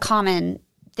wasn't a common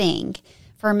thing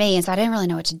for me. And so I didn't really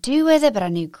know what to do with it, but I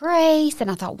knew grace, and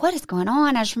I thought, what is going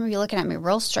on? I just remember you looking at me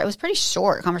real straight. It was a pretty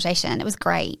short conversation. It was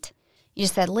great. You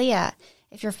just said, Leah,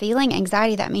 if you're feeling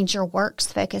anxiety, that means you're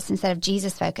works focused instead of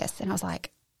Jesus focused. And I was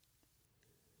like,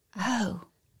 oh.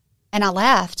 And I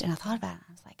left, and I thought about it.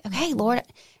 I was like, okay, Lord.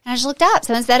 And I just looked up.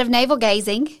 So instead of navel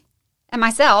gazing at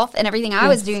myself and everything I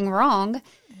was doing wrong, I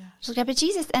just looked up at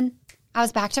Jesus, and I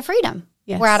was back to freedom,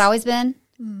 where I'd always been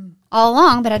all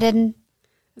along, but I didn't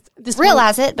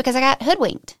realize it because I got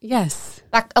hoodwinked. Yes.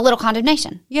 Like a little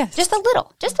condemnation. Yes. Just a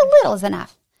little is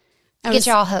enough to get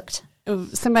you all hooked.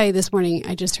 Somebody this morning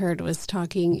I just heard was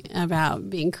talking about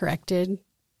being corrected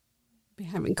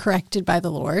having corrected by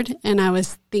the Lord. And I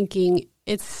was thinking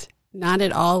it's not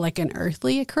at all like an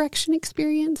earthly correction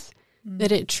experience,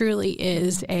 that it truly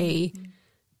is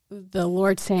the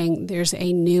Lord saying there's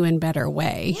a new and better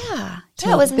way. Yeah.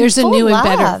 There's a new and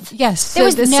better. Yes. There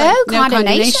was no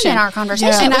condemnation in our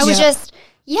conversation. Yeah. And it was just,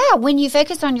 when you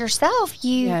focus on yourself,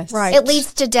 it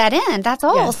leads to dead end. That's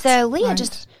all. Yes. So Leah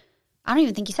I don't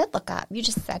even think you said look up. You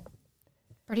just said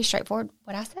pretty straightforward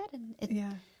what I said. And it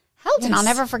helped, and I'll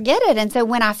never forget it. And so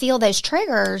when I feel those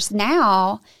triggers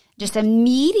now, just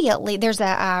immediately, there's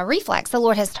a reflex the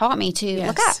Lord has taught me to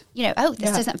look up.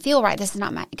 This doesn't feel right. This is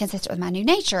not consistent with my new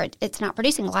nature. It's not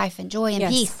producing life and joy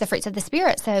and peace, the fruits of the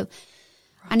Spirit. So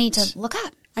I need to look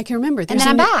up. I can remember. And then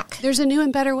I'm back. There's a new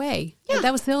and better way. Yeah.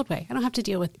 That was the old way. I don't have to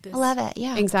deal with this. I love it,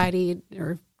 anxiety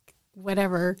or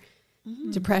whatever,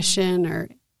 depression or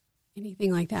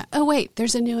anything like that. Oh, wait,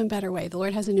 there's a new and better way. The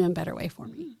Lord has a new and better way for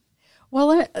me.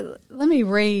 Well, let me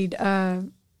read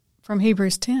from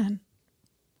Hebrews 10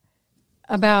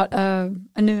 about a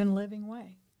new and living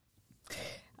way.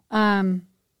 And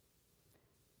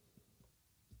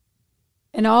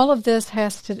all of this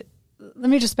has to, let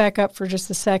me just back up for just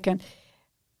a second.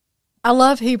 I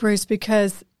love Hebrews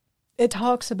because it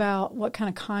talks about what kind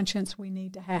of conscience we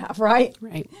need to have, right?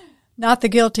 Right. Not the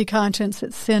guilty conscience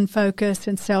that's sin-focused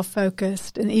and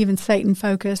self-focused and even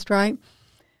Satan-focused, right?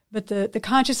 But the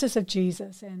consciousness of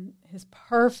Jesus and his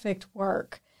perfect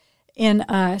work in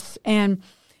us. And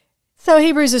so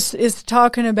Hebrews is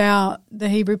talking about the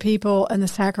Hebrew people and the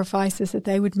sacrifices that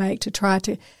they would make to try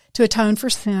to atone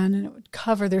for sin, and it would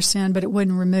cover their sin, but it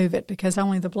wouldn't remove it, because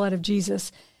only the blood of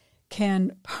Jesus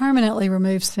can permanently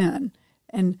remove sin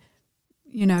and,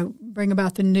 bring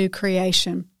about the new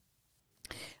creation.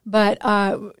 But,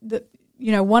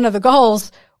 one of the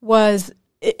goals was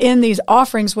in these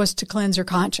offerings was to cleanse your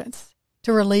conscience,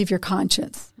 to relieve your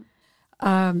conscience.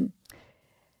 And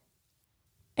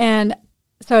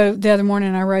so the other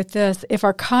morning I wrote this: if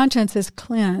our conscience is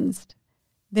cleansed,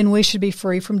 then we should be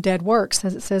free from dead works,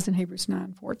 as it says in Hebrews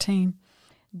 9:14.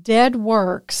 Dead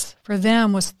works for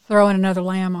them was throwing another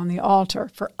lamb on the altar.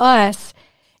 For us,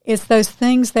 it's those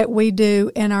things that we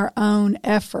do in our own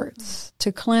efforts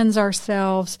to cleanse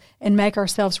ourselves and make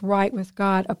ourselves right with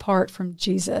God apart from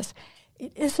Jesus.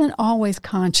 It isn't always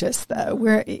conscious,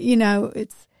 though.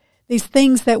 It's these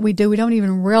things that we do, we don't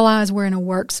even realize we're in a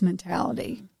works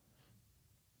mentality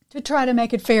to try to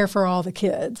make it fair for all the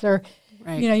kids. Or,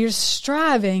 you're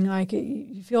striving, like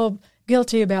you feel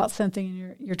guilty about something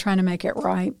and you're trying to make it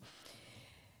right.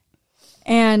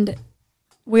 And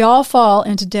we all fall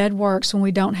into dead works when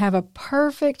we don't have a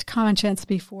perfect conscience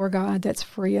before God that's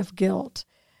free of guilt.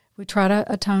 We try to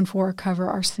atone for or cover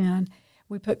our sin.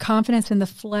 We put confidence in the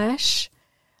flesh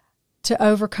to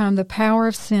overcome the power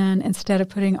of sin instead of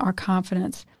putting our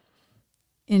confidence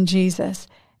in Jesus.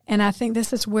 And I think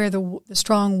this is where the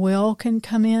strong will can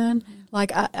come in.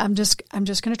 Like, I'm just going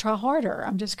to try harder.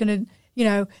 I'm just going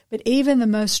to, but even the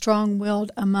most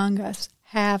strong-willed among us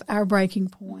have our breaking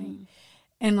point.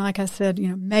 And like I said,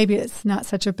 maybe it's not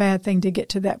such a bad thing to get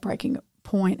to that breaking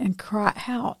point and cry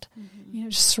out.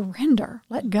 Just surrender,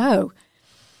 let go.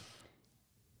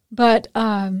 But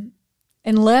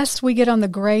unless we get on the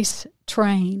grace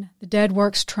train, the dead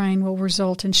works train will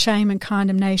result in shame and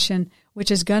condemnation, which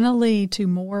is going to lead to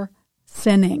more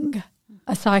sinning,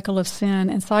 a cycle of sin.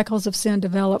 And cycles of sin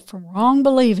develop from wrong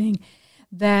believing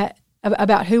that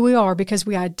about who we are, because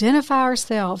we identify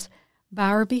ourselves by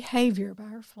our behavior, by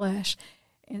our flesh,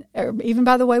 and even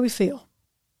by the way we feel,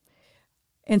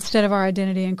 instead of our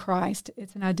identity in Christ.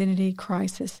 It's an identity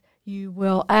crisis. You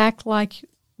will act like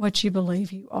what you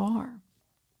believe you are.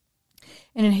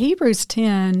 And in Hebrews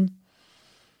 10,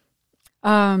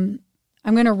 I'm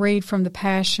going to read from the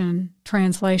Passion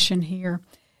Translation here.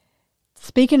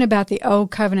 Speaking about the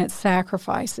Old Covenant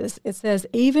sacrifices, it says,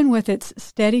 even with its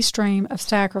steady stream of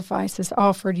sacrifices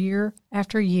offered year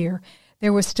after year,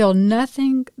 there was still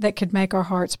nothing that could make our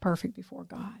hearts perfect before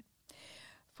God.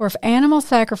 For if animal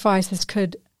sacrifices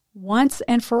could once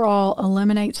and for all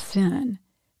eliminate sin,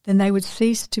 then they would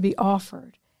cease to be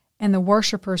offered, and the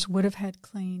worshipers would have had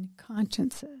clean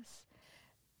consciences.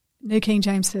 New King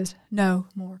James says, no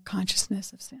more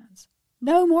consciousness of sins.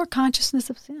 No more consciousness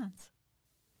of sins.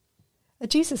 A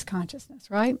Jesus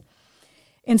consciousness, right?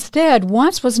 Instead,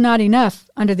 once was not enough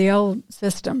under the old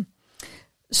system.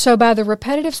 So by the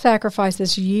repetitive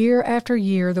sacrifices year after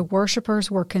year, the worshipers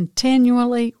were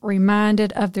continually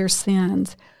reminded of their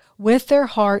sins, with their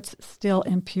hearts still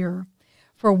impure.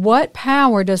 For what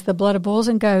power does the blood of bulls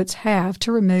and goats have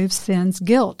to remove sin's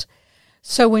guilt?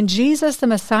 So when Jesus the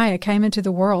Messiah came into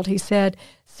the world, he said,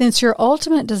 since your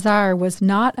ultimate desire was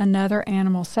not another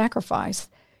animal sacrifice,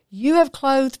 You have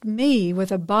clothed me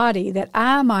with a body that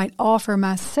I might offer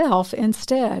myself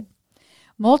instead.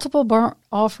 Multiple burnt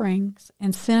offerings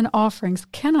and sin offerings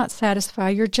cannot satisfy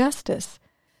your justice.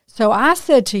 So I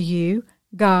said to you,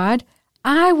 God,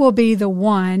 I will be the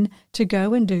one to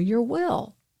go and do your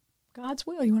will. God's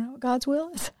will. You want to know what God's will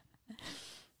is?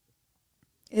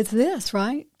 It's this,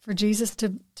 right? For Jesus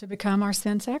to become our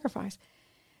sin sacrifice,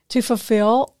 to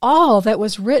fulfill all that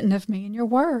was written of me in your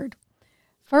word.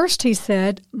 First, he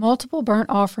said, multiple burnt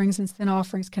offerings and sin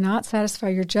offerings cannot satisfy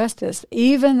your justice,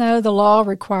 even though the law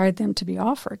required them to be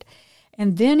offered.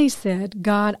 And then he said,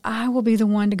 God, I will be the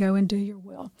one to go and do your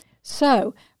will.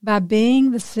 So, by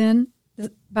being the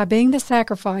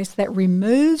sacrifice that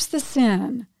removes the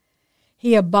sin,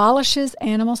 he abolishes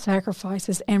animal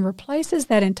sacrifices and replaces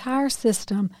that entire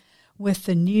system with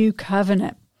the new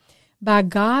covenant. By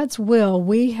God's will,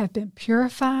 we have been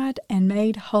purified and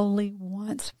made holy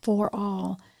once for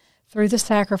all through the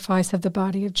sacrifice of the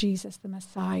body of Jesus, the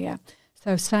Messiah.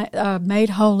 So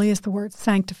made holy is the word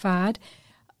sanctified.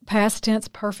 Past tense,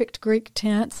 perfect Greek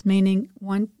tense, meaning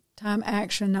one-time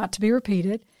action, not to be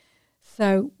repeated.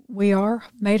 So we are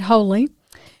made holy.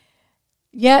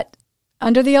 Yet,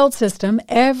 under the old system,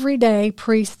 every day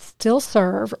priests still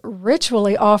serve,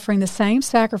 ritually offering the same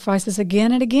sacrifices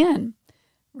again and again,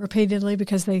 repeatedly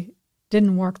because they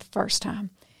didn't work the first time.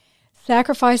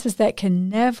 Sacrifices that can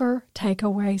never take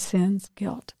away sin's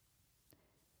guilt.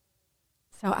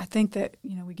 So I think that,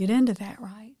 we get into that,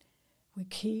 right? We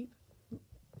keep,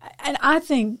 and I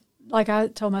think, like I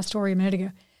told my story a minute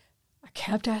ago, I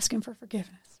kept asking for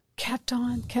forgiveness, kept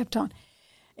on.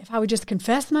 If I would just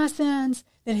confess my sins,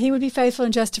 then he would be faithful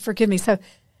and just to forgive me. So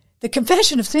the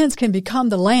confession of sins can become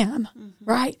the lamb,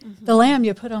 right? Mm-hmm. The lamb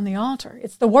you put on the altar.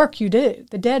 It's the work you do,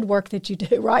 the dead work that you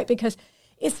do, right? Because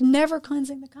it's never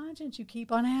cleansing the conscience. You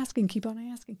keep on asking.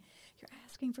 You're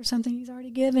asking for something he's already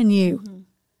given you. Mm-hmm.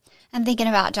 I'm thinking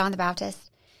about John the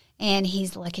Baptist, and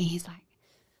he's like,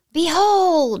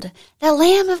 behold, the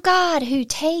Lamb of God who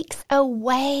takes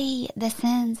away the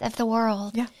sins of the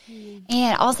world. Yeah.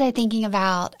 And also thinking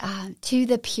about to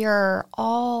the pure,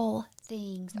 all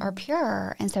things are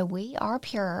pure. And so we are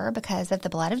pure because of the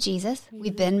blood of Jesus. Mm-hmm.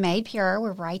 We've been made pure.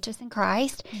 We're righteous in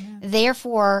Christ. Mm-hmm.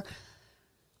 Therefore,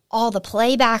 all the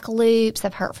playback loops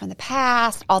of hurt from the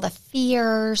past, all the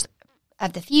fears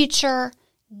of the future,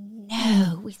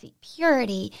 no, we seek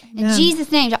purity in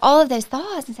Jesus' name to all of those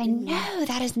thoughts and say, no,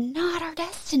 that is not our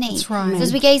destiny. That's right. So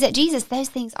as we gaze at Jesus, those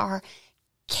things are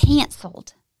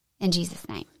canceled in Jesus'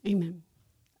 name. Amen.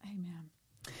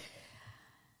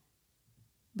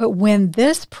 But when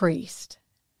this priest,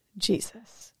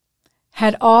 Jesus,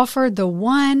 had offered the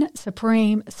one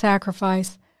supreme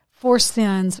sacrifice for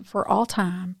sins for all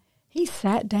time, he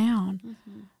sat down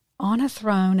on a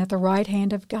throne at the right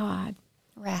hand of God.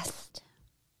 Rest.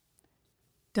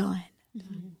 Done.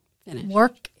 Mm-hmm. Finished.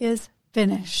 Work is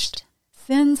finished.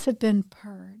 Sins have been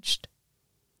purged.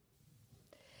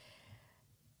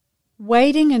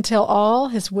 Waiting until all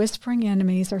his whispering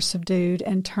enemies are subdued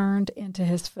and turned into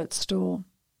his footstool.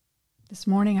 This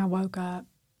morning I woke up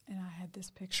and I had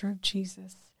this picture of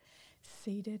Jesus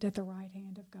seated at the right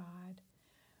hand of God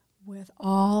with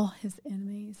all his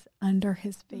enemies under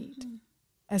his feet,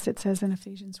 as it says in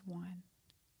Ephesians 1.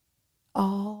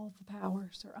 All the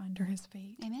powers are under his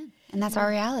feet. Amen. And that's our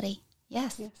reality.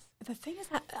 Yes. The thing is,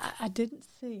 I didn't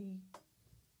see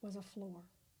was a floor.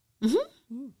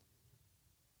 Mm-hmm.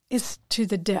 It's to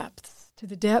the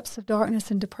depths of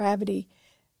darkness and depravity.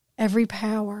 Every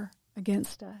power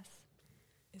against us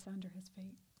is under his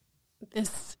feet.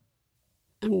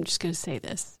 I'm just going to say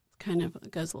this, kind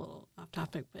of goes a little off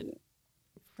topic, but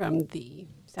from the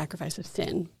sacrifice of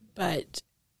sin. But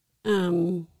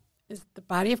as the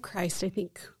body of Christ, I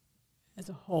think as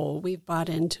a whole, we've bought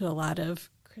into a lot of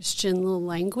Christian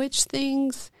language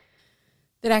things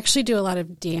that actually do a lot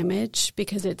of damage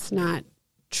because it's not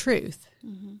truth.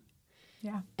 Mm-hmm.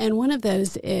 Yeah. And one of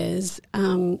those is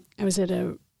I was at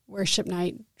a worship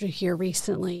night here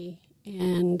recently,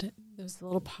 and there was a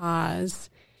little pause,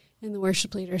 and the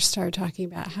worship leader started talking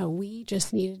about how we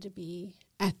just needed to be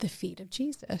at the feet of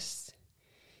Jesus.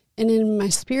 And in my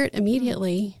spirit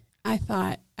immediately, I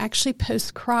thought, actually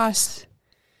post-cross,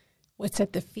 what's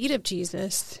at the feet of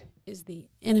Jesus is the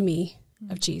enemy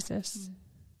of Jesus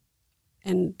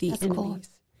and the That's enemies. cool.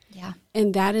 Yeah.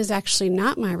 And that is actually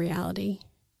not my reality,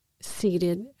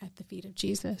 seated at the feet of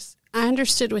Jesus. I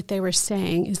understood what they were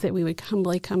saying is that we would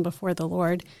humbly come before the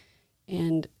Lord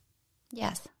and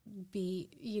Yes. be,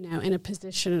 in a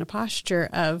position and a posture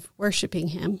of worshiping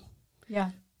him.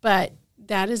 Yeah. But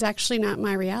that is actually not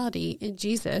my reality. In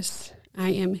Jesus, I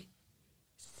am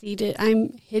seated,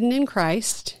 I'm hidden in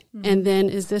Christ, And then,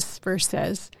 as this verse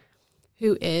says,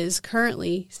 who is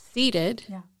currently seated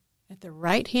at the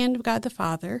right hand of God the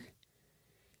Father,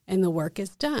 and the work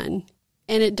is done.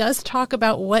 And it does talk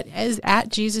about what is at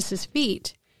Jesus'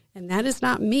 feet, and that is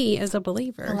not me as a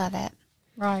believer. I love it.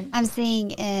 Right. I'm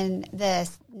seeing in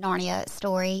this Narnia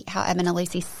story how Edmund and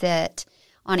Lucy sit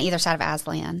on either side of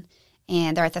Aslan,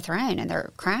 and they're at the throne, and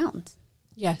they're crowned.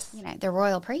 Yes. You know, they're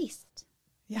royal priests.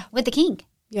 Yeah. With the king.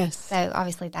 Yes. So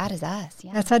obviously that is us.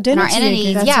 Yeah. That's identity. And our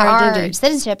entities, That's our identity.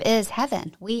 citizenship is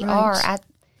heaven. We are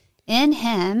in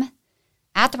him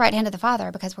at the right hand of the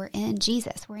Father because we're in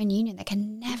Jesus. We're in union that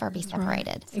can never be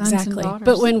separated. Sons and Exactly. daughters.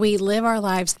 But when we live our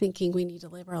lives thinking we need to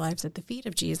live our lives at the feet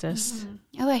of Jesus,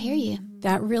 Oh, I hear you.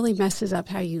 that really messes up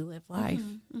how you live life.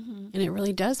 And it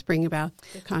really does bring about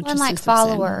the consciousness Well, and like of sin.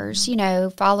 followers, you know,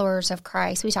 followers of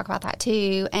Christ, we talk about that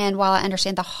too. And while I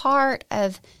understand the heart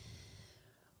of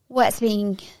what's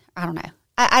being, I don't know,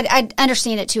 I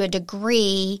understand it to a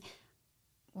degree.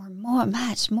 Or how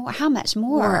much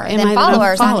more Am than I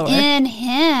followers? a follower? I'm in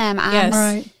him. Yes.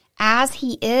 Right. As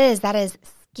he is. That is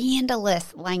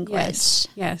scandalous language.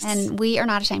 Yes. And we are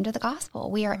not ashamed of the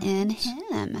gospel. We are in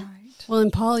him. Well,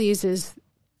 and Paul uses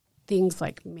things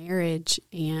like marriage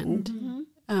and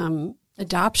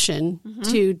adoption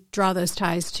to draw those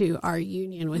ties to our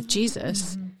union with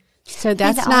Jesus. So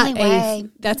that's the not only way.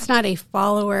 that's not a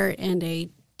follower and a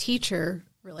teacher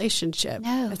relationship.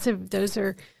 No. Those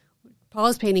are Paul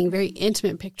is painting very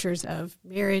intimate pictures of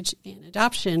marriage and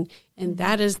adoption, and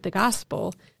that is the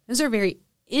gospel. Those are very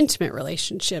intimate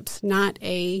relationships, not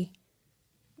a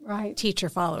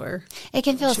teacher-follower. It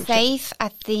can feel safe, I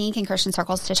think, in Christian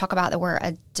circles to talk about that we're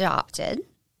adopted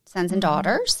sons and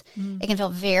daughters. It can feel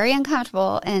very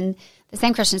uncomfortable in the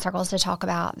same Christian circles to talk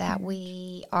about that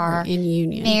we are in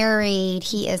union. married.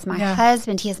 He is my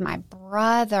husband. He is my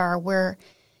brother. We're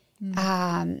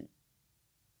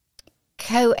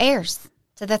co-heirs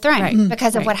to the throne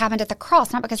because of what happened at the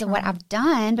cross, not because of what I've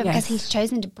done, but because he's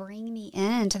chosen to bring me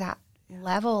into that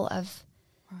level of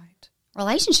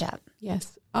relationship.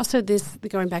 Yes. Also,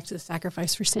 going back to the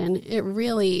sacrifice for sin, it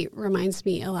really reminds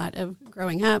me a lot of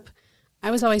growing up. I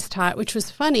was always taught, which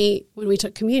was funny when we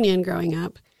took communion growing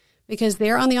up, because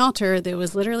there on the altar, there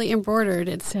was literally embroidered,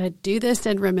 it said, "Do this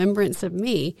in remembrance of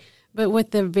me." But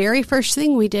what the very first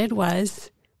thing we did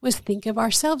was think of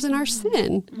ourselves and our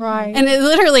sin. Right. And it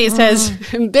literally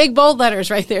says in big bold letters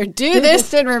right there, "Do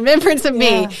this in remembrance of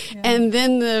me." Yeah. And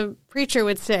then the preacher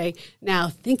would say, "Now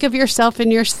think of yourself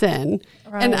and your sin."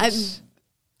 Right.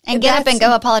 And get up and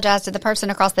go apologize to the person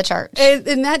across the church.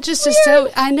 And that just is so,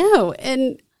 I know.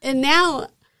 And now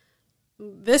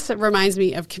this reminds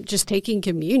me of just taking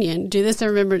communion. Do this in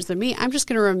remembrance of me. I'm just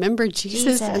going to remember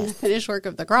Jesus and the finished work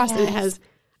of the cross. And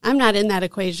I'm not in that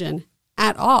equation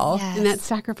at all. Yes. And that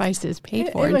sacrifice is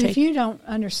paid for. But if you don't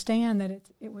understand that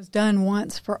it was done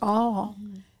once for all,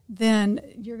 then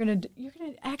you're gonna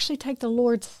actually take the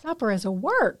Lord's Supper as a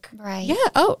work. Right. Yeah.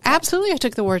 Oh, absolutely. I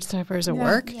took the Lord's Supper as a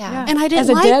work. Yeah. And I didn't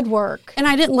as a dead work. And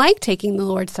I didn't like taking the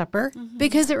Lord's Supper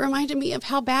because it reminded me of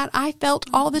how bad I felt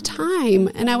all the time.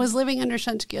 And I was living under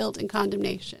such guilt and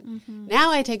condemnation.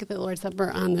 Now I take the Lord's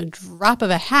Supper on the drop of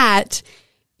a hat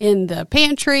in the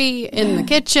pantry, in the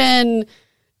kitchen,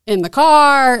 in the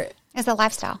car. It's a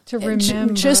lifestyle. To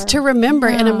remember. Just to remember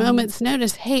in a moment's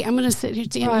notice, hey, I'm going to stand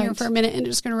here for a minute and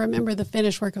just going to remember the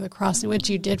finished work of the cross and what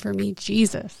you did for me,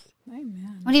 Jesus.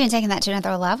 Amen. We're even taking that to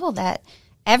another level that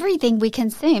everything we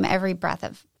consume, every breath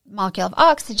of molecule of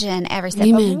oxygen, every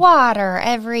sip of water,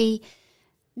 every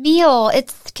meal,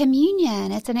 it's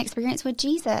communion. It's an experience with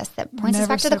Jesus that points us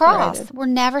back to the cross. We're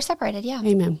never separated. Yeah.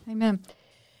 Amen. Amen.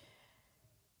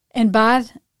 And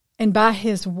by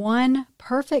his one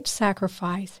perfect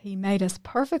sacrifice, he made us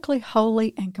perfectly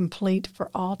holy and complete for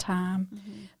all time.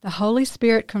 The Holy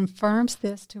Spirit confirms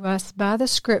this to us by the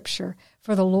Scripture,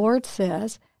 for the Lord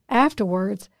says,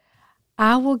 afterwards,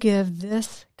 I will give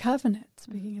this covenant,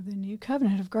 speaking of the new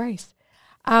covenant of grace.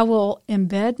 I will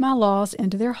embed my laws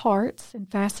into their hearts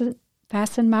and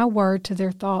fasten my word to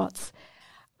their thoughts.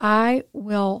 I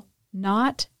will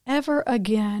not ever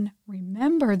again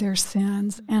remember their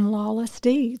sins and lawless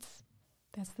deeds.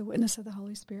 That's the witness of the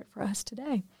Holy Spirit for us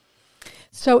today.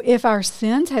 So if our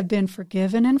sins have been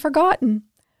forgiven and forgotten,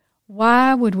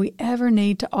 why would we ever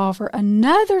need to offer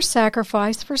another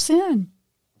sacrifice for sin?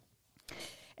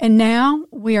 And now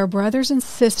we are brothers and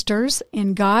sisters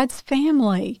in God's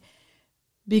family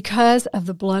because of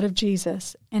the blood of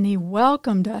Jesus, and he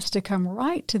welcomed us to come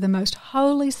right to the most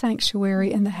holy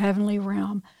sanctuary in the heavenly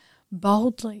realm,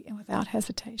 boldly and without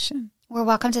hesitation. We're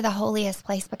welcome to the holiest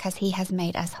place because he has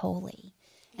made us holy.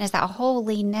 And it's that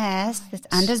holiness that's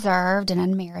undeserved and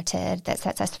unmerited that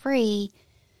sets us free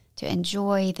to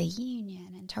enjoy the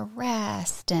union and to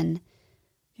rest and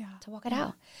to walk it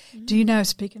out. Do you know,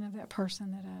 speaking of that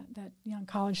person, that young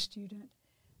college student,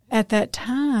 at that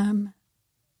time,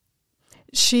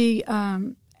 she,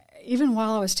 even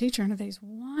while I was teaching her these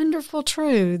wonderful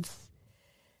truths,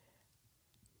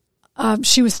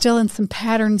 she was still in some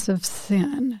patterns of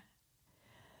sin,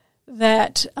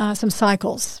 that some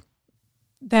cycles,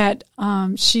 that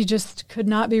she just could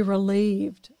not be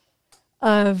relieved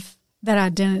of that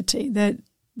identity, that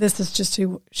this is just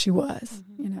who she was,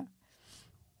 you know,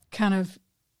 kind of,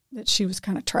 that she was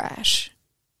kind of trash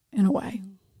in a way.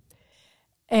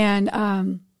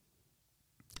 And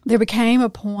there became a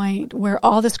point where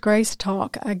all this grace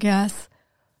talk, I guess,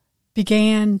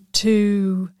 began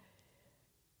to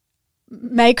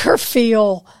make her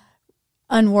feel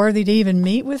unworthy to even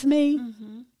meet with me,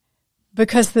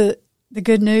 because the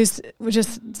good news would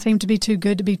just seem to be too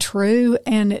good to be true.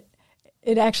 And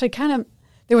it actually kind of,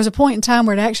 there was a point in time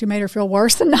where it actually made her feel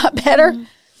worse and not better,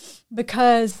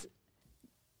 because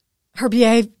her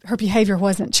behavior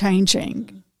wasn't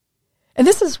changing. And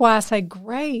this is why I say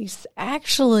grace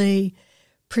actually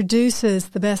produces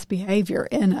the best behavior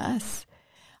in us.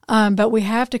 But we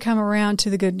have to come around to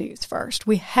the good news first.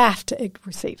 We have to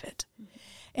receive it.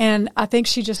 And I think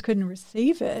she just couldn't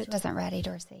receive it. She wasn't ready to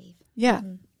receive. Yeah.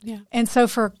 Yeah. And so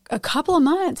for a couple of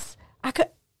months,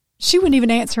 she wouldn't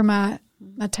even answer my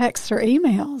texts or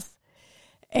emails.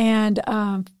 And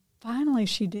finally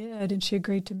she did, and she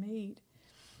agreed to meet.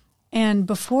 And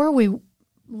before we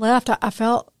left,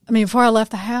 before I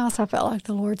left the house, I felt like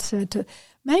the Lord said to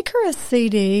make her a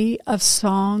CD of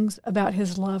songs about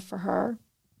his love for her.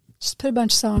 Just put a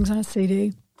bunch of songs on a CD.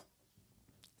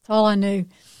 That's all I knew.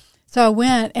 So I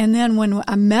went, and then when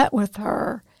I met with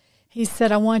her, he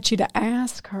said, I want you to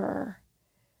ask her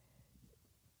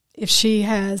if she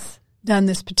has done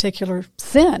this particular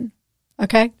sin.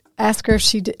 Okay? Ask her if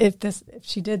she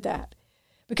did that.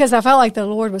 Because I felt like the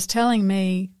Lord was telling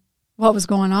me what was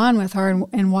going on with her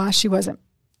and why she was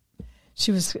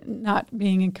not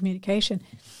being in communication.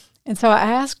 And so I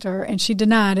asked her, and she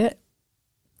denied it.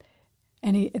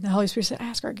 And the Holy Spirit said,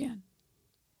 ask her again.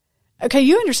 Okay,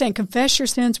 you understand, confess your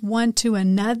sins one to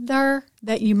another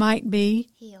that you might be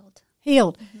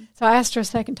healed. So I asked her a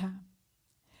second time,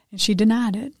 and she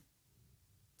denied it.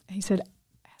 And he said,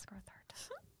 ask her a third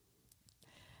time.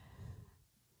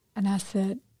 And I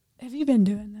said, have you been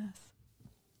doing this?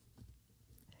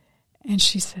 And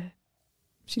she said,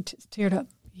 she teared up,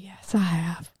 yes, I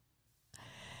have.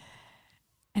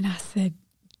 And I said,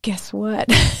 guess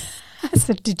what? I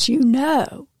said, did you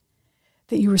know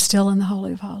that you were still in the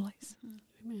Holy of Holies?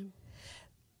 Amen.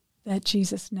 That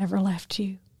Jesus never left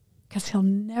you, because he'll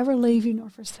never leave you nor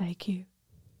forsake you.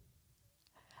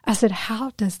 I said,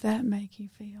 how does that make you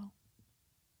feel?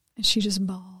 And she just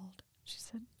bawled. She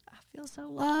said, I feel so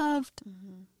loved.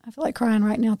 I feel like crying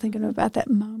right now thinking about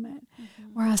that moment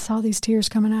where I saw these tears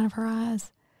coming out of her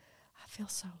eyes. I feel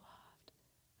so loved.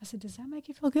 I said, does that make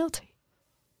you feel guilty?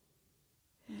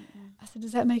 I said,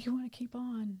 does that make you want to keep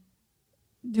on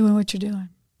doing what you're doing?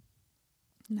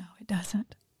 No, it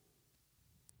doesn't.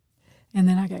 And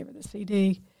then I gave her the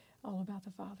CD, all about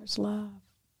the Father's love.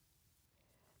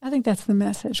 I think that's the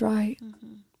message, right?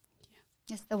 Yeah.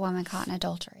 It's the woman caught in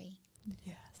adultery.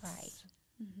 Yes. Right.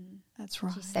 That's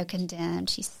right. She's so condemned.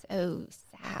 She's so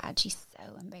sad. She's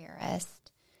so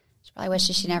embarrassed. She probably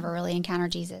wishes she never really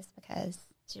encountered Jesus, because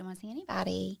she didn't want to see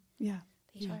anybody. Yeah.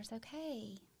 He told her, it's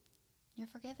okay. You're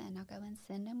forgiven. Now go and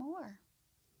sin no more.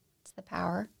 It's the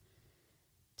power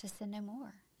to sin no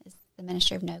more. It's the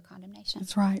ministry of no condemnation.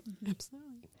 That's right.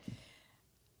 Absolutely.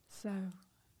 So,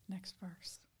 next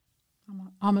verse.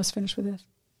 I'm almost finished with this.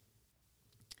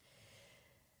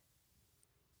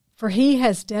 For he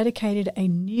has dedicated a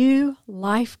new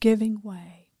life-giving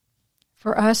way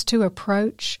for us to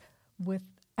approach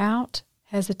without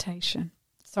hesitation.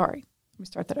 Sorry, let me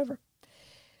start that over.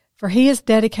 For he has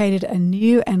dedicated a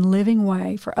new and living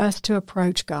way for us to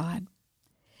approach God.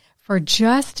 For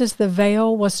just as the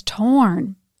veil was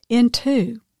torn in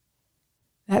two,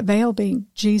 that veil being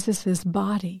Jesus'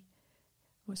 body,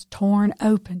 was torn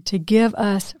open to give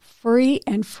us free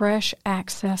and fresh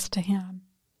access to him.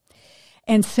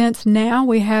 And since now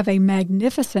we have a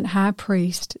magnificent high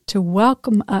priest to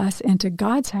welcome us into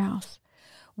God's house,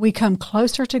 we come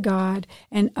closer to God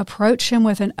and approach him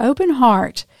with an open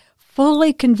heart,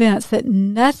 fully convinced that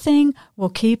nothing will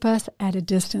keep us at a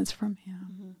distance from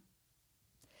him.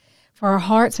 For our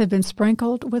hearts have been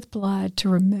sprinkled with blood to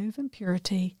remove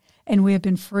impurity, and we have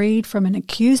been freed from an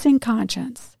accusing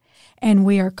conscience, and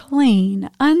we are clean,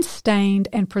 unstained,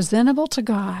 and presentable to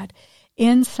God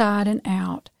inside and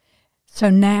out. So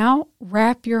now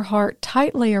wrap your heart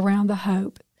tightly around the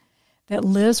hope that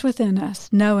lives within us,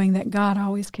 knowing that God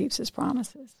always keeps his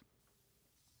promises.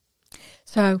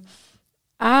 So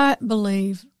I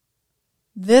believe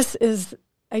this is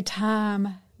a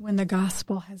time when the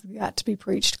gospel has got to be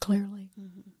preached clearly.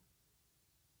 Mm-hmm.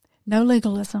 No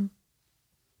legalism,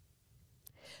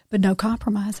 but no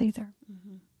compromise either.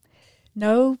 Mm-hmm.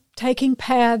 No taking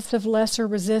paths of lesser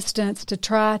resistance to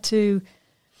try to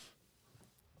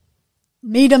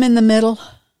meet them in the middle,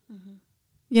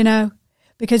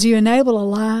 because you enable a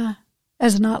lie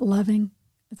as not loving.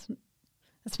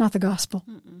 It's not the gospel.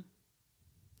 Mm-mm.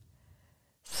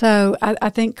 So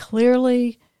I think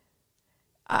clearly,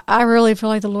 I really feel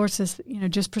like the Lord says,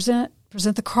 just present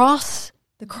the cross.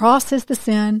 The cross is the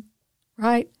sin,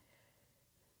 right?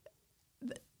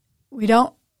 We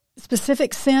don't,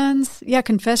 specific sins,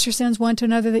 confess your sins one to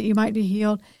another that you might be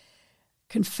healed.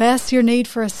 Confess your need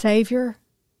for a Savior.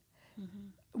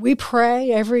 Mm-hmm. We pray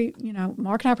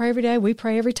Mark and I pray every day. We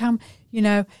pray every time,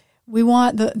 we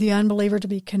want the unbeliever to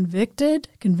be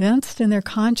convinced in their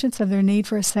conscience of their need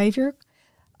for a Savior,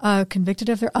 convicted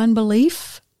of their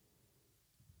unbelief,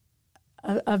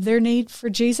 of their need for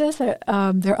Jesus, their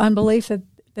unbelief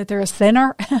that they're a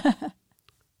sinner,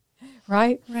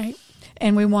 right? Right.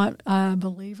 And we want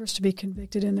believers to be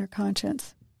convicted in their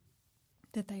conscience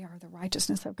that they are the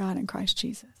righteousness of God in Christ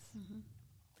Jesus. Mm-hmm.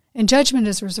 And judgment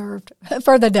is reserved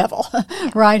for the devil,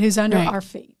 right, who's under our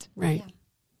feet. Right.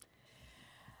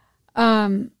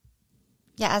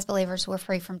 As believers, we're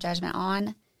free from judgment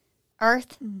on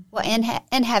earth. Well,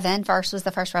 in heaven, first was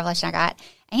the first revelation I got,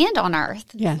 and on earth.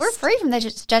 Yes. We're free from the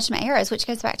judgment arrows, which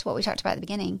goes back to what we talked about at the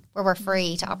beginning, where we're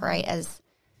free to operate as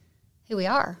who we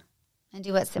are and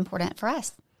do what's important for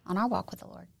us on our walk with the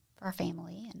Lord, for our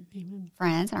family and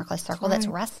friends and our close circle that's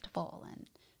restful and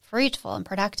fruitful and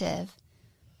productive.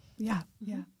 Yeah.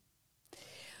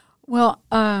 Well,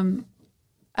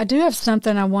 I do have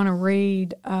something I want to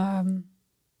read. And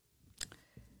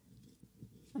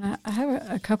I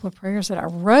have a couple of prayers that I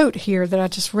wrote here that I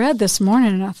just read this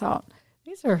morning, and I thought,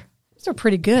 these are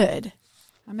pretty good.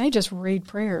 I may just read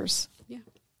prayers. Yeah,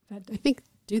 I think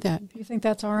do that. You think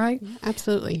that's all right? Yeah,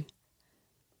 absolutely.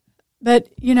 But,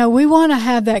 we want to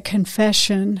have that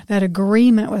confession, that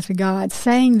agreement with God,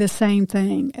 saying the same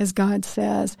thing as God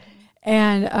says.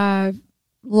 And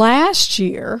last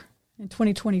year, in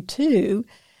 2022,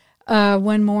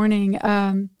 one morning,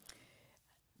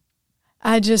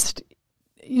 I just...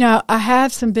 I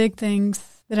have some big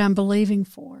things that I'm believing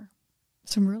for,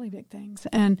 some really big things,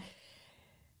 and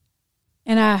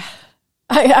I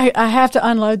have to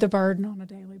unload the burden on a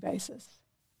daily basis.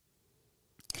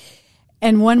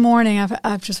 And one morning,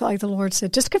 I've just felt like the Lord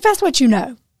said, just confess what you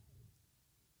know.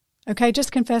 Okay,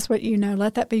 just confess what you know.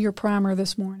 Let that be your primer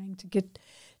this morning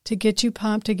to get you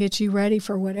pumped, to get you ready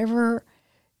for whatever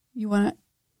you want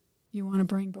to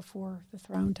bring before the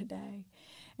throne today.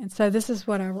 And so this is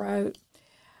what I wrote.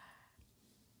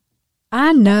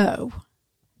 I know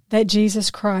that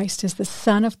Jesus Christ is the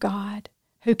Son of God,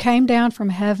 who came down from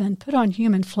heaven, put on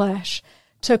human flesh,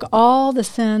 took all the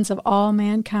sins of all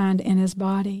mankind in his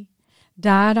body,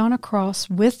 died on a cross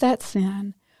with that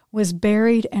sin, was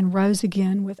buried and rose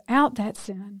again without that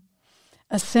sin,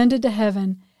 ascended to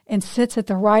heaven, and sits at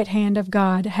the right hand of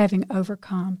God, having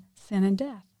overcome sin and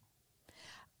death.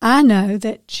 I know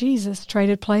that Jesus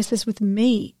traded places with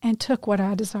me and took what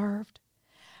I deserved.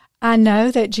 I know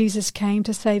that Jesus came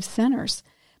to save sinners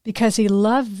because he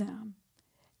loved them,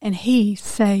 and he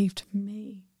saved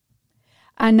me.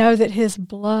 I know that his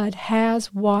blood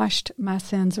has washed my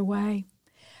sins away.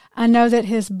 I know that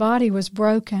his body was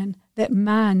broken that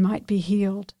mine might be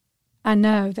healed. I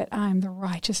know that I am the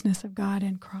righteousness of God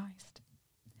in Christ.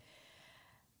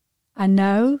 I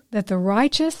know that the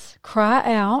righteous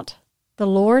cry out, the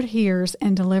Lord hears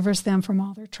and delivers them from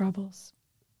all their troubles.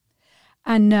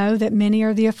 I know that many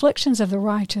are the afflictions of the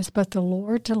righteous, but the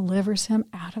Lord delivers him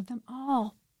out of them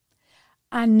all.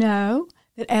 I know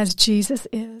that as Jesus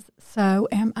is, so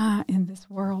am I in this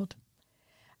world.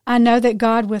 I know that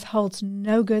God withholds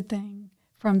no good thing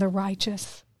from the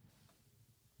righteous.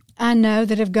 I know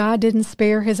that if God didn't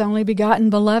spare his only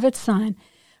begotten beloved Son,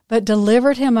 but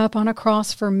delivered him up on a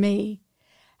cross for me,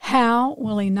 how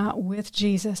will he not with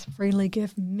Jesus freely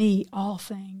give me all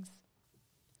things?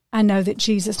 I know that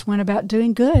Jesus went about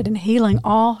doing good and healing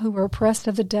all who were oppressed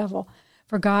of the devil,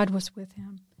 for God was with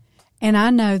him. And I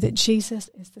know that Jesus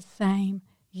is the same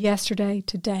yesterday,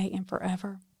 today, and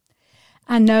forever.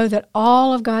 I know that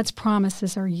all of God's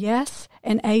promises are yes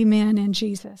and amen in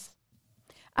Jesus.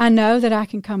 I know that I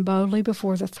can come boldly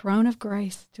before the throne of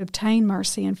grace to obtain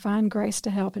mercy and find grace to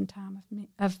help in time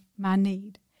of my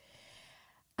need.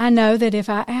 I know that if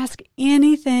I ask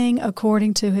anything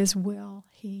according to his will,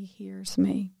 he hears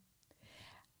me.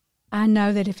 I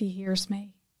know that if he hears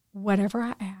me, whatever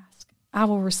I ask, I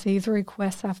will receive the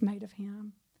requests I've made of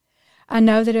him. I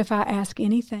know that if I ask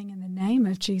anything in the name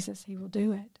of Jesus, he will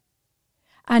do it.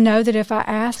 I know that if I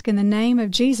ask in the name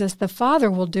of Jesus, the Father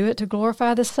will do it to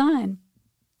glorify the Son.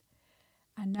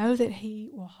 I know that he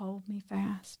will hold me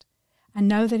fast. I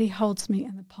know that he holds me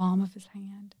in the palm of his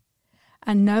hand.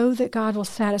 I know that God will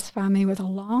satisfy me with a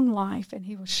long life and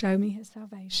he will show me his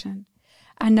salvation.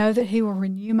 I know that he will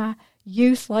renew my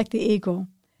youth like the eagle.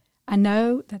 I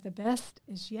know that the best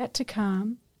is yet to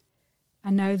come. I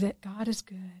know that God is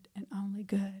good and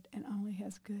only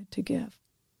has good to give.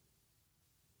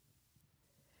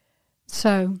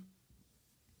 So,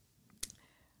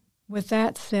 with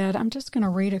that said, I'm just going to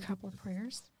read a couple of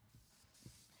prayers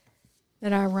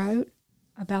that I wrote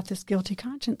about this guilty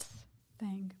conscience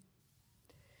thing.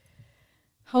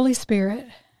 Holy Spirit,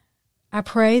 I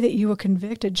pray that you will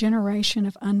convict a generation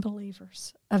of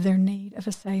unbelievers of their need of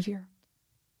a Savior.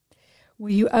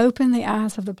 Will you open the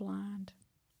eyes of the blind?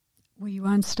 Will you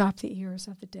unstop the ears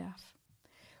of the deaf?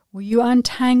 Will you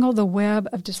untangle the web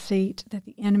of deceit that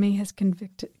the enemy has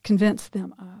convinced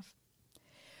them of?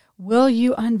 Will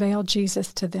you unveil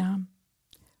Jesus to them?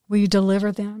 Will you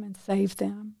deliver them and save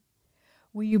them?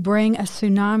 Will you bring a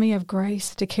tsunami of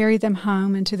grace to carry them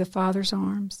home into the Father's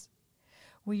arms?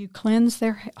 Will you cleanse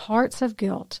their hearts of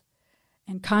guilt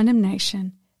and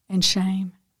condemnation and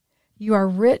shame? You are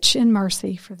rich in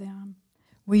mercy for them.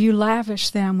 Will you lavish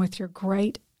them with your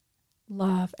great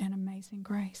love and amazing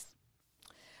grace?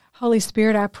 Holy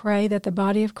Spirit, I pray that the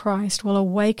body of Christ will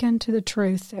awaken to the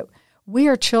truth that we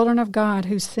are children of God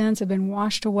whose sins have been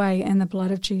washed away in the blood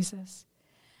of Jesus.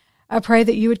 I pray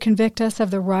that you would convict us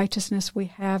of the righteousness we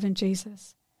have in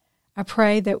Jesus. I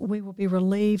pray that we will be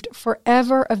relieved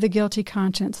forever of the guilty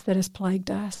conscience that has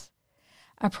plagued us.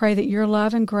 I pray that your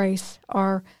love and grace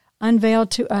are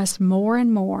unveiled to us more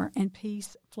and more, and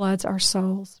peace floods our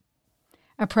souls.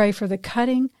 I pray for the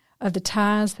cutting of the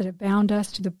ties that have bound us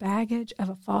to the baggage of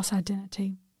a false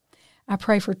identity. I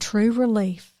pray for true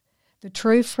relief, the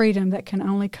true freedom that can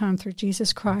only come through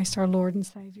Jesus Christ, our Lord and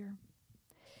Savior.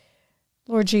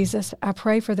 Lord Jesus, I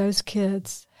pray for those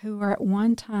kids who are at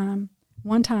one time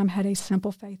had a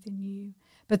simple faith in you,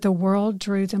 but the world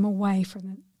drew them away from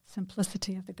the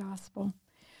simplicity of the gospel.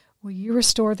 Will you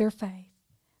restore their faith?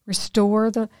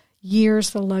 Restore the years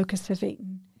the locusts have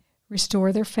eaten.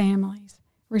 Restore their families.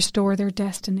 Restore their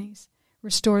destinies.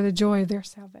 Restore the joy of their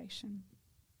salvation.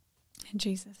 In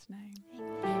Jesus' name.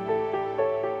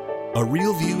 A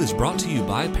Real View is brought to you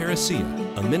by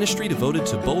Parousia, a ministry devoted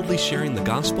to boldly sharing the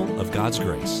gospel of God's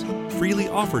grace, freely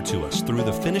offered to us through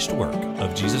the finished work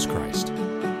of Jesus Christ.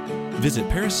 Visit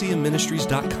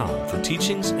ParousiaMinistries.com for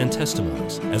teachings and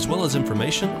testimonies, as well as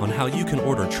information on how you can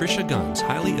order Tricia Gunn's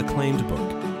highly acclaimed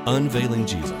book, Unveiling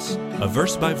Jesus, a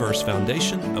verse-by-verse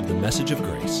foundation of the message of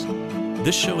grace.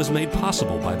 This show is made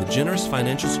possible by the generous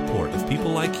financial support of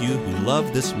people like you who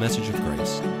love this message of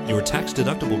grace. Your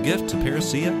tax-deductible gift to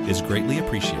Parousia is greatly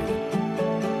appreciated.